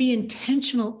we can be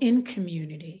intentional in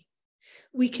community,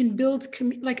 we can build,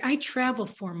 like I travel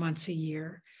 4 months a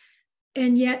year,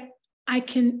 and yet I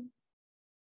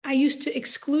used to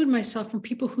exclude myself from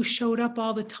people who showed up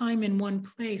all the time in one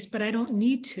place, but I don't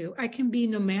need to. I can be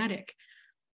nomadic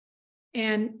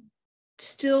and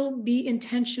still be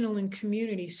intentional in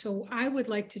community. So I would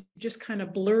like to just kind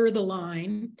of blur the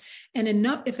line, and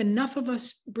if enough of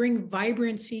us bring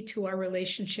vibrancy to our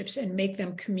relationships and make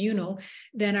them communal,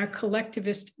 then our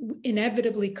collectivist,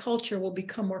 inevitably, culture will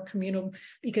become more communal,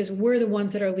 because we're the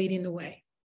ones that are leading the way.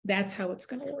 That's how it's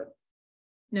going to work.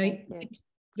 No,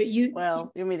 but you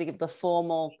want me to give the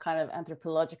formal kind of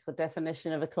anthropological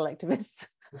definition of a collectivist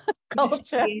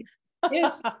culture?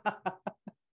 Yes.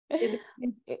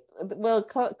 Well,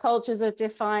 cultures are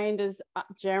defined as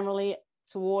generally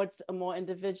towards a more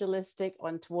individualistic,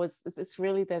 and towards, there's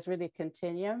really a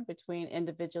continuum between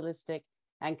individualistic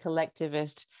and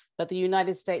collectivist. But the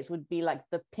United States would be like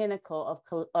the pinnacle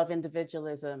of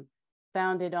individualism,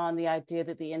 founded on the idea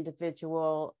that the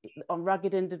individual, on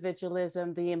rugged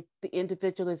individualism, the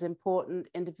individual is important,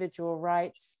 individual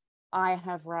rights, I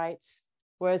have rights.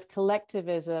 Whereas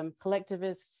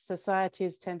collectivist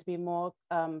societies tend to be more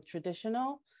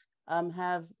traditional,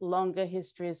 have longer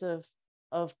histories of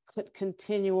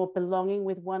continual belonging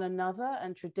with one another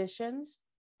and traditions,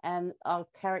 and are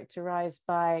characterized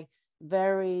by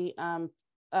very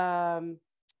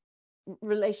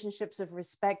relationships of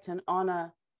respect and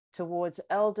honor towards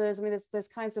elders. I mean, there's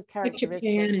kinds of characteristics.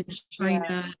 Japan and China.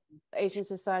 Yeah. Asian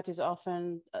societies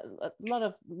often,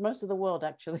 most of the world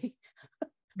actually,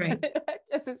 right,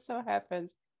 as it so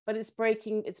happens. But it's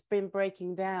been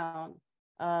breaking down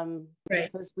right,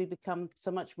 because we become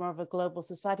so much more of a global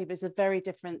society. But it's a very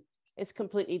different. It's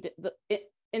completely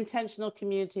intentional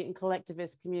community and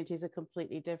collectivist communities are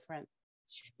completely different.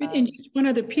 And just one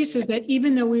other piece is that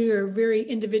even though we are very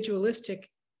individualistic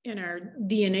in our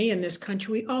DNA in this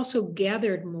country, we also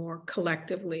gathered more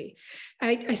collectively.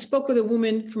 I spoke with a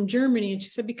woman from Germany, and she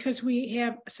said, because we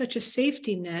have such a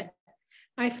safety net,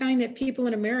 I find that people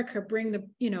in America bring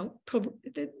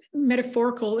the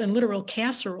metaphorical and literal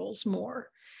casseroles more.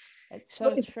 It's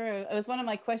so true. It was one of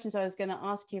my questions I was going to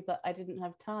ask you, but I didn't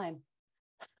have time.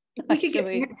 We could get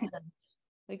back to that.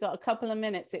 We got a couple of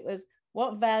minutes. It was,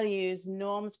 what values,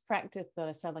 norms, practice, but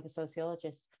I sound like a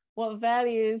sociologist. What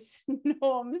values,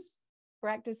 norms,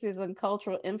 practices, and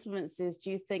cultural influences do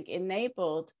you think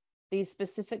enabled these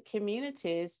specific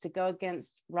communities to go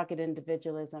against rugged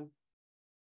individualism?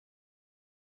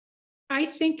 I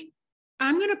think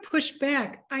I'm going to push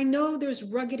back. I know there's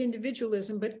rugged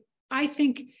individualism, but I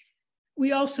think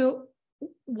we also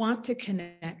want to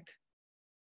connect.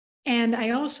 And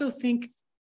I also think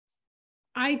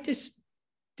I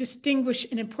distinguish,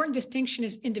 an important distinction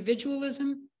is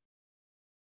individualism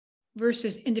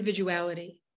versus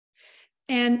individuality.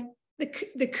 And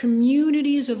the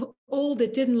communities of old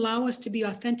that didn't allow us to be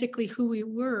authentically who we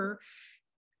were,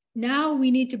 now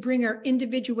we need to bring our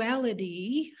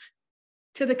individuality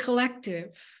to the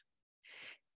collective.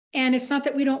 And it's not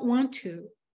that we don't want to,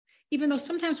 even though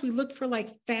sometimes we look for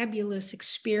like fabulous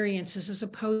experiences as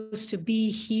opposed to be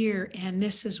here and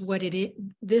this is what it is,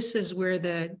 this is where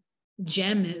the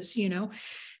gem is,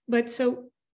 But so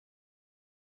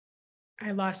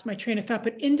I lost my train of thought,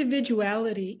 but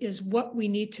individuality is what we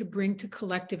need to bring to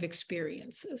collective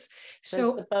experiences.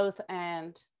 So there's the both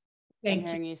and. I'm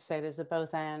hearing you say there's a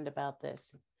both and about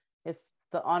this. It's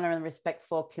the honor and respect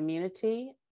for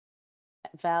community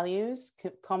values,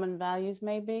 common values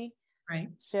maybe, right,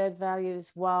 shared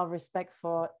values, while respect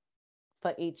for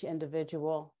each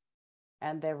individual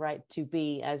and their right to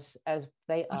be as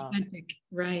they are. Authentic,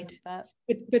 right.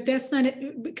 But that's not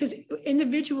it, because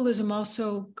individualism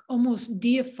also almost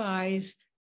deifies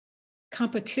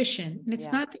competition. And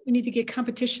it's not that we need to get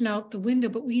competition out the window,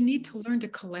 but we need to learn to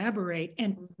collaborate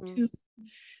and to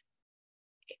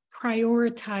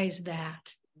prioritize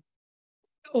that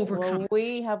over Well,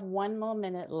 we have 1 more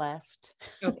minute left.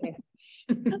 Okay.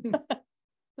 I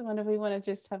wonder if we want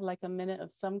to just have like a minute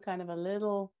of some kind of a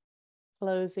little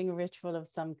closing ritual of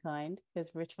some kind, because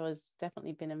ritual has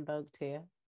definitely been invoked here.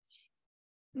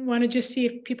 Want to just see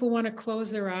if people want to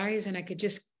close their eyes and I could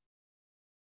just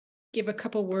give a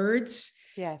couple words.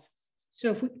 Yes.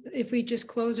 So if we just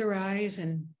close our eyes,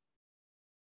 and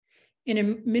in a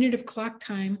minute of clock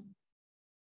time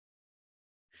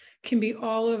can be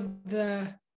all of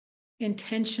the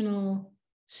intentional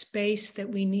space that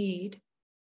we need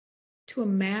to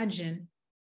imagine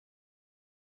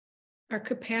our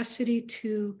capacity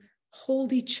to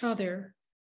hold each other,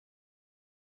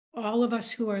 all of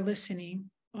us who are listening,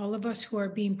 all of us who are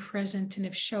being present and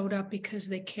have showed up because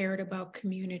they cared about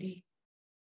community.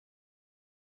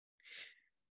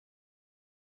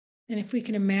 And if we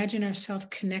can imagine ourselves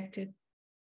connected,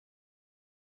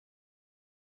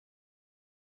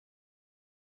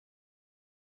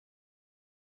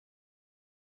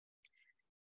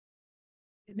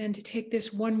 and then to take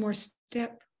this one more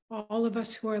step, all of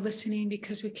us who are listening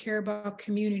because we care about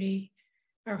community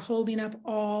are holding up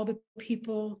all the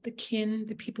people, the kin,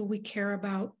 the people we care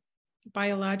about,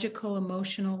 biological,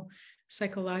 emotional,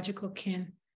 psychological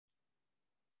kin.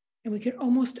 And we could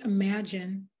almost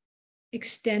imagine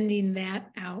extending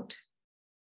that out.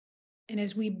 And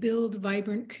as we build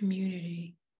vibrant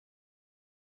community,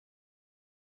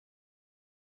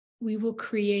 we will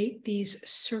create these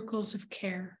circles of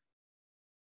care.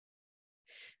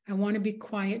 I want to be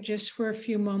quiet just for a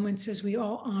few moments as we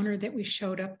all honor that we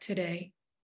showed up today.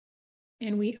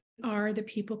 And we are the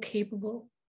people capable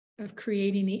of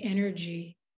creating the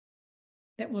energy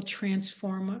that will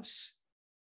transform us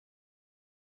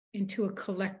into a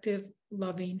collective,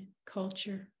 loving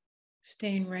culture,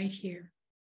 staying right here.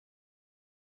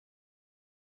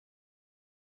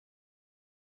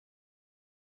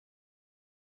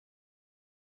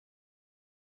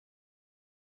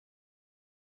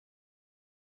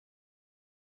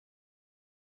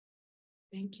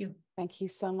 Thank you. Thank you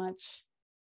so much.